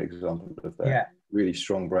is a great example of that. Yeah. Really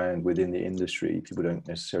strong brand within the industry. People don't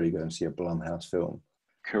necessarily go and see a Blumhouse film.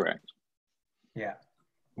 Correct. Yeah.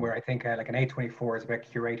 Where I think like an A24 is about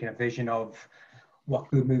curating a vision of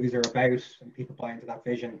what good movies are about, and people buy into that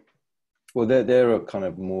vision. Well, they're a kind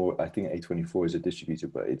of more, I think A24 is a distributor,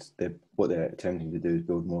 but what they're attempting to do is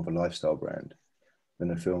build more of a lifestyle brand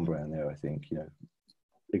than a film brand there, I think,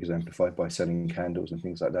 exemplified by selling candles and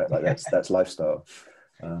things like that. Like that's lifestyle.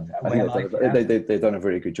 I think they've done a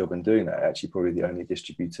very good job in doing that. Actually, probably the only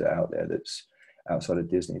distributor out there that's outside of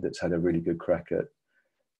Disney that's had a really good crack at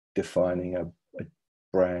defining a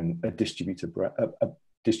brand, a distributor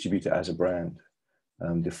as a brand,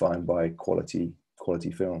 defined by quality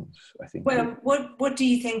films, I think. Well, what do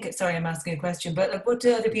you think? Sorry, I'm asking a question, but like, what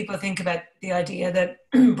do other people think about the idea that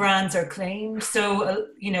brands are claimed? So,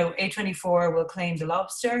 A24 will claim The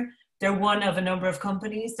Lobster. They're one of a number of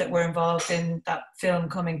companies that were involved in that film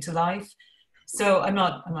coming to life. So I'm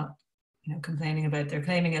not complaining about they're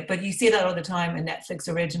claiming it. But you see that all the time in Netflix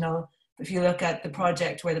original. If you look at the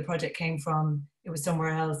project, where the project came from, it was somewhere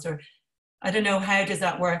else. Or I don't know, how does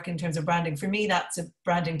that work in terms of branding? For me, that's a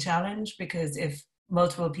branding challenge, because if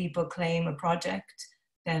multiple people claim a project,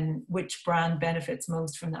 then which brand benefits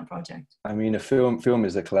most from that project? I mean, a film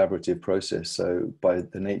is a collaborative process. So by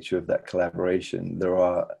the nature of that collaboration, there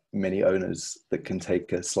are many owners that can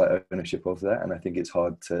take a slight ownership of that. And I think it's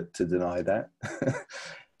hard to deny that.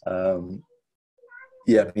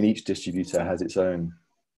 Yeah, I mean, each distributor has its own.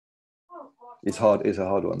 It's a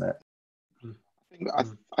hard one, that.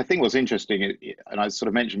 I think what's interesting, and I sort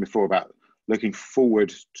of mentioned before about looking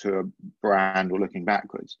forward to a brand or looking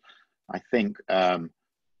backwards. I think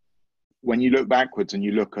when you look backwards and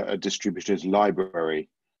you look at a distributor's library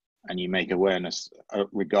and you make awareness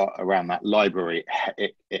around that library,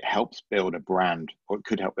 it helps build a brand, or it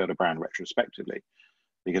could help build a brand retrospectively,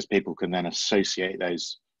 because people can then associate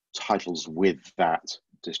those titles with that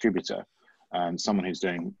distributor. Someone who's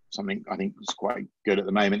doing something I think is quite good at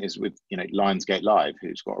the moment is with Lionsgate Live,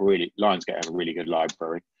 who's got Lionsgate have a really good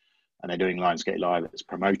library, and they're doing Lionsgate Live. It's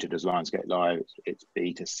promoted as Lionsgate Live. It's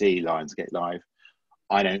B2C Lionsgate Live.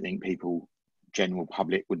 I don't think general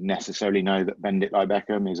public would necessarily know that Bend It Like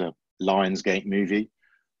Beckham is a Lionsgate movie,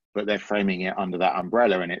 but they're framing it under that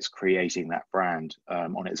umbrella, and it's creating that brand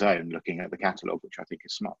on its own, looking at the catalogue, which I think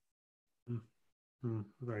is smart.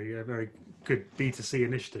 Very good B2C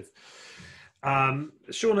initiative.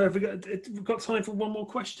 Shauna, have we got time for one more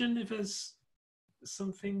question, if there's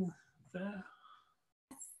something there?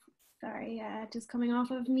 Sorry, just coming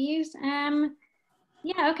off of mute.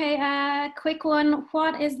 Yeah, okay, quick one.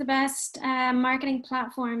 What is the best marketing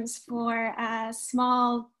platforms for a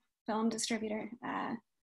small film distributor,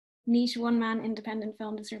 niche one-man independent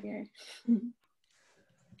film distributor?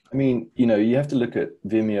 I mean, you have to look at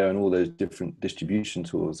Vimeo and all those different distribution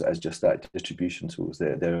tools as just that, distribution tools.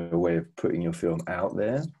 They're a way of putting your film out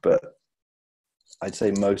there, but I'd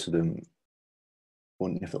say most of them, or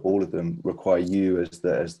if all of them, require you as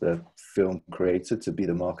the film creator to be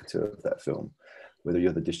the marketer of that film, whether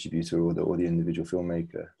you're the distributor or the individual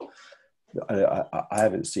filmmaker. I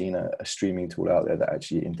haven't seen a streaming tool out there that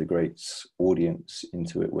actually integrates audience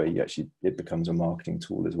into it, where it becomes a marketing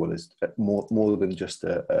tool as well as more than just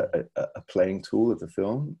a playing tool of the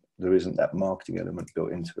film. There isn't that marketing element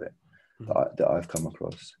built into it that I've come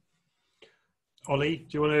across. Ollie,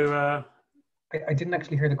 do you want to? I didn't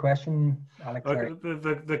actually hear the question, Alex.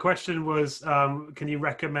 The question was, can you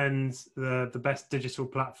recommend the best digital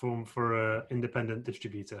platform for an independent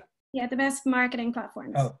distributor? Yeah, the best marketing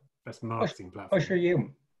platforms. Oh. Best marketing platform.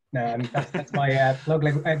 Usheru. No, I mean, that's my plug.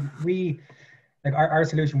 Our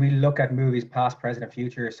solution, we look at movies past, present, and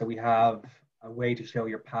future. So we have a way to show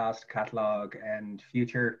your past catalog and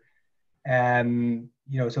future.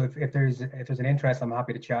 So if there's an interest, I'm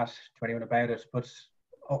happy to chat to anyone about it. But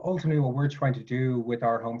ultimately, what we're trying to do with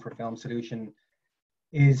our Home for Film solution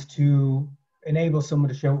is to enable someone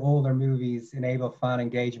to show all their movies, enable fan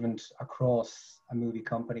engagement across a movie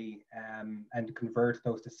company, and convert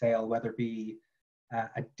those to sale, whether it be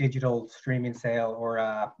a digital streaming sale or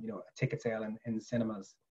a ticket sale in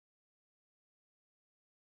cinemas.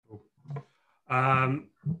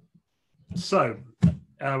 So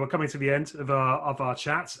we're coming to the end of our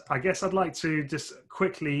chat. I guess I'd like to just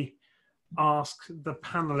quickly ask the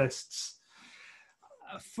panelists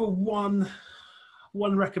for one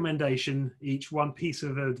recommendation each, one piece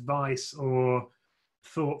of advice or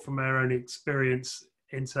thought from their own experience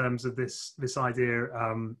in terms of this idea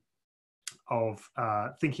of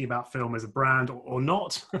thinking about film as a brand or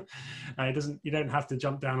not. You don't have to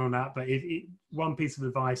jump down on that, but one piece of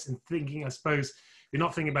advice in thinking, I suppose, you're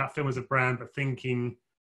not thinking about film as a brand, but thinking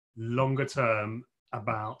longer term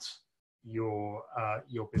about your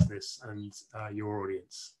business and your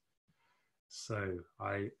audience. So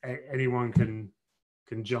anyone can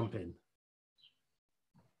jump in.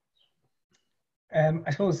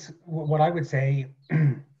 I suppose what I would say,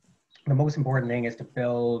 the most important thing is to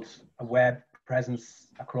build a web presence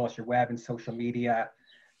across your web and social media,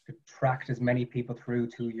 to attract as many people through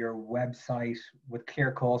to your website with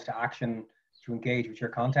clear calls to action to engage with your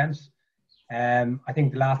content. I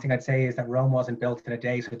think the last thing I'd say is that Rome wasn't built in a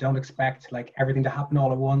day, so don't expect everything to happen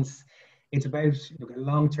all at once. It's about a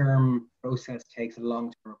long-term process, takes a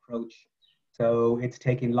long-term approach. So it's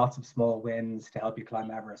taking lots of small wins to help you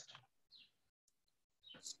climb Everest.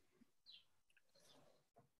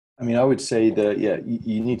 I mean, I would say that,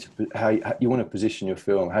 you need to, how you want to position your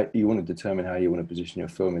film, how you want to determine how you want to position your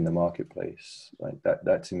film in the marketplace. Like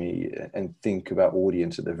that to me, and think about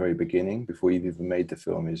audience at the very beginning before you've even made the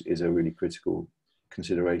film is a really critical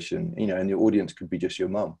consideration. And your audience could be just your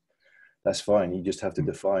mum. that's fine. You just have to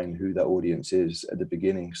define who that audience is at the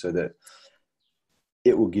beginning, so that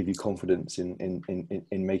it will give you confidence in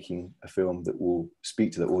making a film that will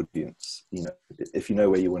speak to the audience. You know, if you know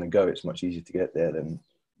where you want to go, it's much easier to get there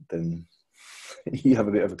than you have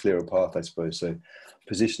a bit of a clearer path, I suppose. So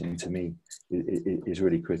positioning, to me, is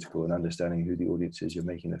really critical, and understanding who the audience is you're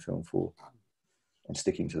making the film for, and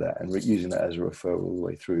sticking to that, and using that as a referral all the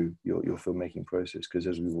way through your filmmaking process. Because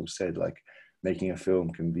as we've all said, like, making a film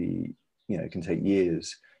can be, you know, it can take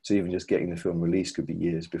years. So even just getting the film released could be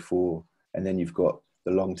years before, and then you've got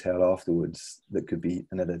the long tail afterwards that could be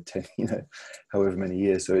another 10, you know, however many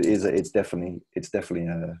years. So it's definitely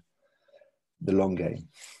the long game.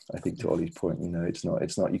 I think, to Ollie's point, you know, it's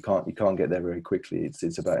not you can't get there very quickly.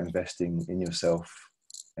 It's about investing in yourself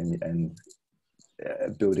and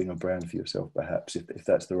building a brand for yourself, perhaps, if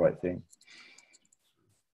that's the right thing.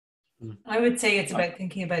 I would say it's about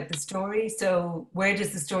thinking about the story. So where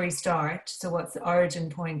does the story start? So what's the origin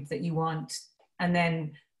point that you want? And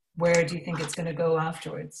then where do you think it's going to go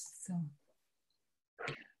afterwards? So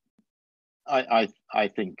I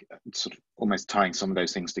think, sort of almost tying some of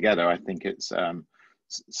those things together, I think it's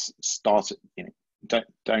start, you know,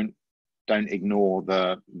 don't ignore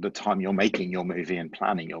the time you're making your movie and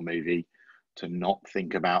planning your movie, to not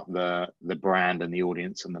think about the brand and the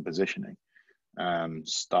audience and the positioning.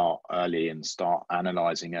 Start early, and start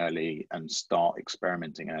analyzing early, and start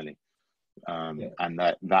experimenting early, and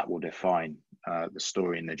that will define the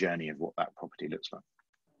story and the journey of what that property looks like.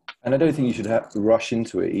 And I don't think you should have to rush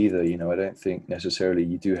into it either. You know, I don't think necessarily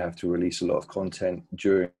you do have to release a lot of content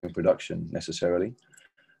during production necessarily,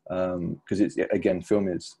 because it's, again,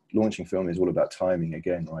 launching film is all about timing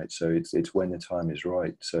again, right? So it's when the time is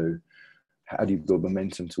right. So how do you build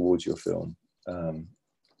momentum towards your film?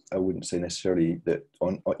 I wouldn't say necessarily that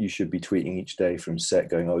you should be tweeting each day from set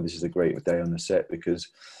going, oh, this is a great day on the set, because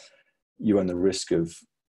you run the risk of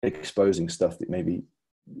exposing stuff that maybe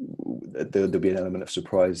there'll be an element of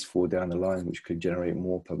surprise for down the line, which could generate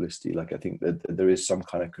more publicity. Like, I think that there is some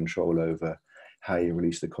kind of control over how you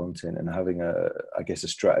release the content, and having a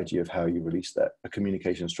strategy of how you release that, a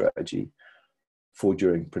communication strategy for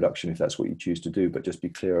during production, if that's what you choose to do, but just be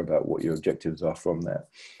clear about what your objectives are from that.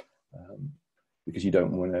 Because you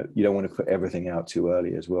don't want to put everything out too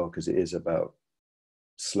early as well, because it is about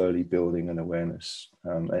slowly building an awareness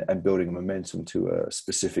and building a momentum to a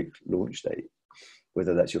specific launch date,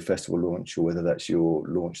 whether that's your festival launch or whether that's your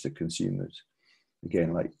launch to consumers.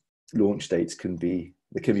 Again, like, launch dates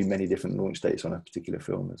there can be many different launch dates on a particular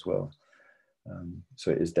film as well.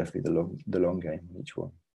 So it is definitely the long game on each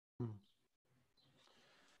one.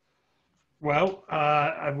 Well,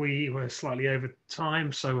 we were slightly over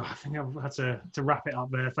time, so I think I've had to wrap it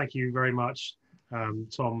up there. Thank you very much,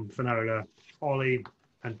 Tom, Finola, Ollie,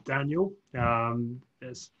 and Daniel.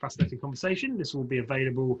 It's a fascinating conversation. This will be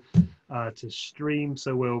available to stream,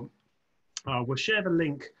 so we'll share the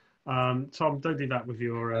link. Tom, don't do that with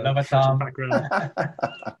your background.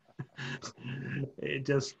 It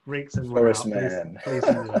just freaks everyone Forest out. man. Please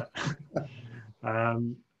do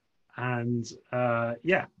that. And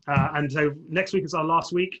so next week is our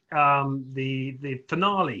last week, the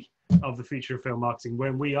finale of the Future of Film Marketing,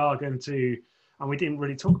 when we are going to, and we didn't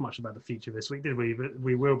really talk much about the future this week, did we? But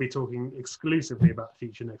we will be talking exclusively about the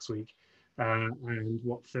future next week, and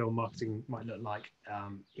what film marketing might look like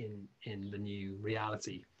in the new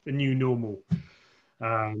reality, the new normal.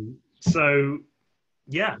 So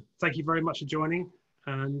yeah, thank you very much for joining,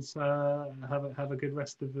 and have a good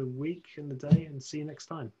rest of the week and the day, and see you next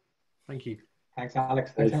time. Thank you. Thanks,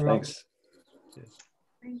 Alex. Thanks, everyone. Thanks. Cheers.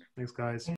 Thanks, guys.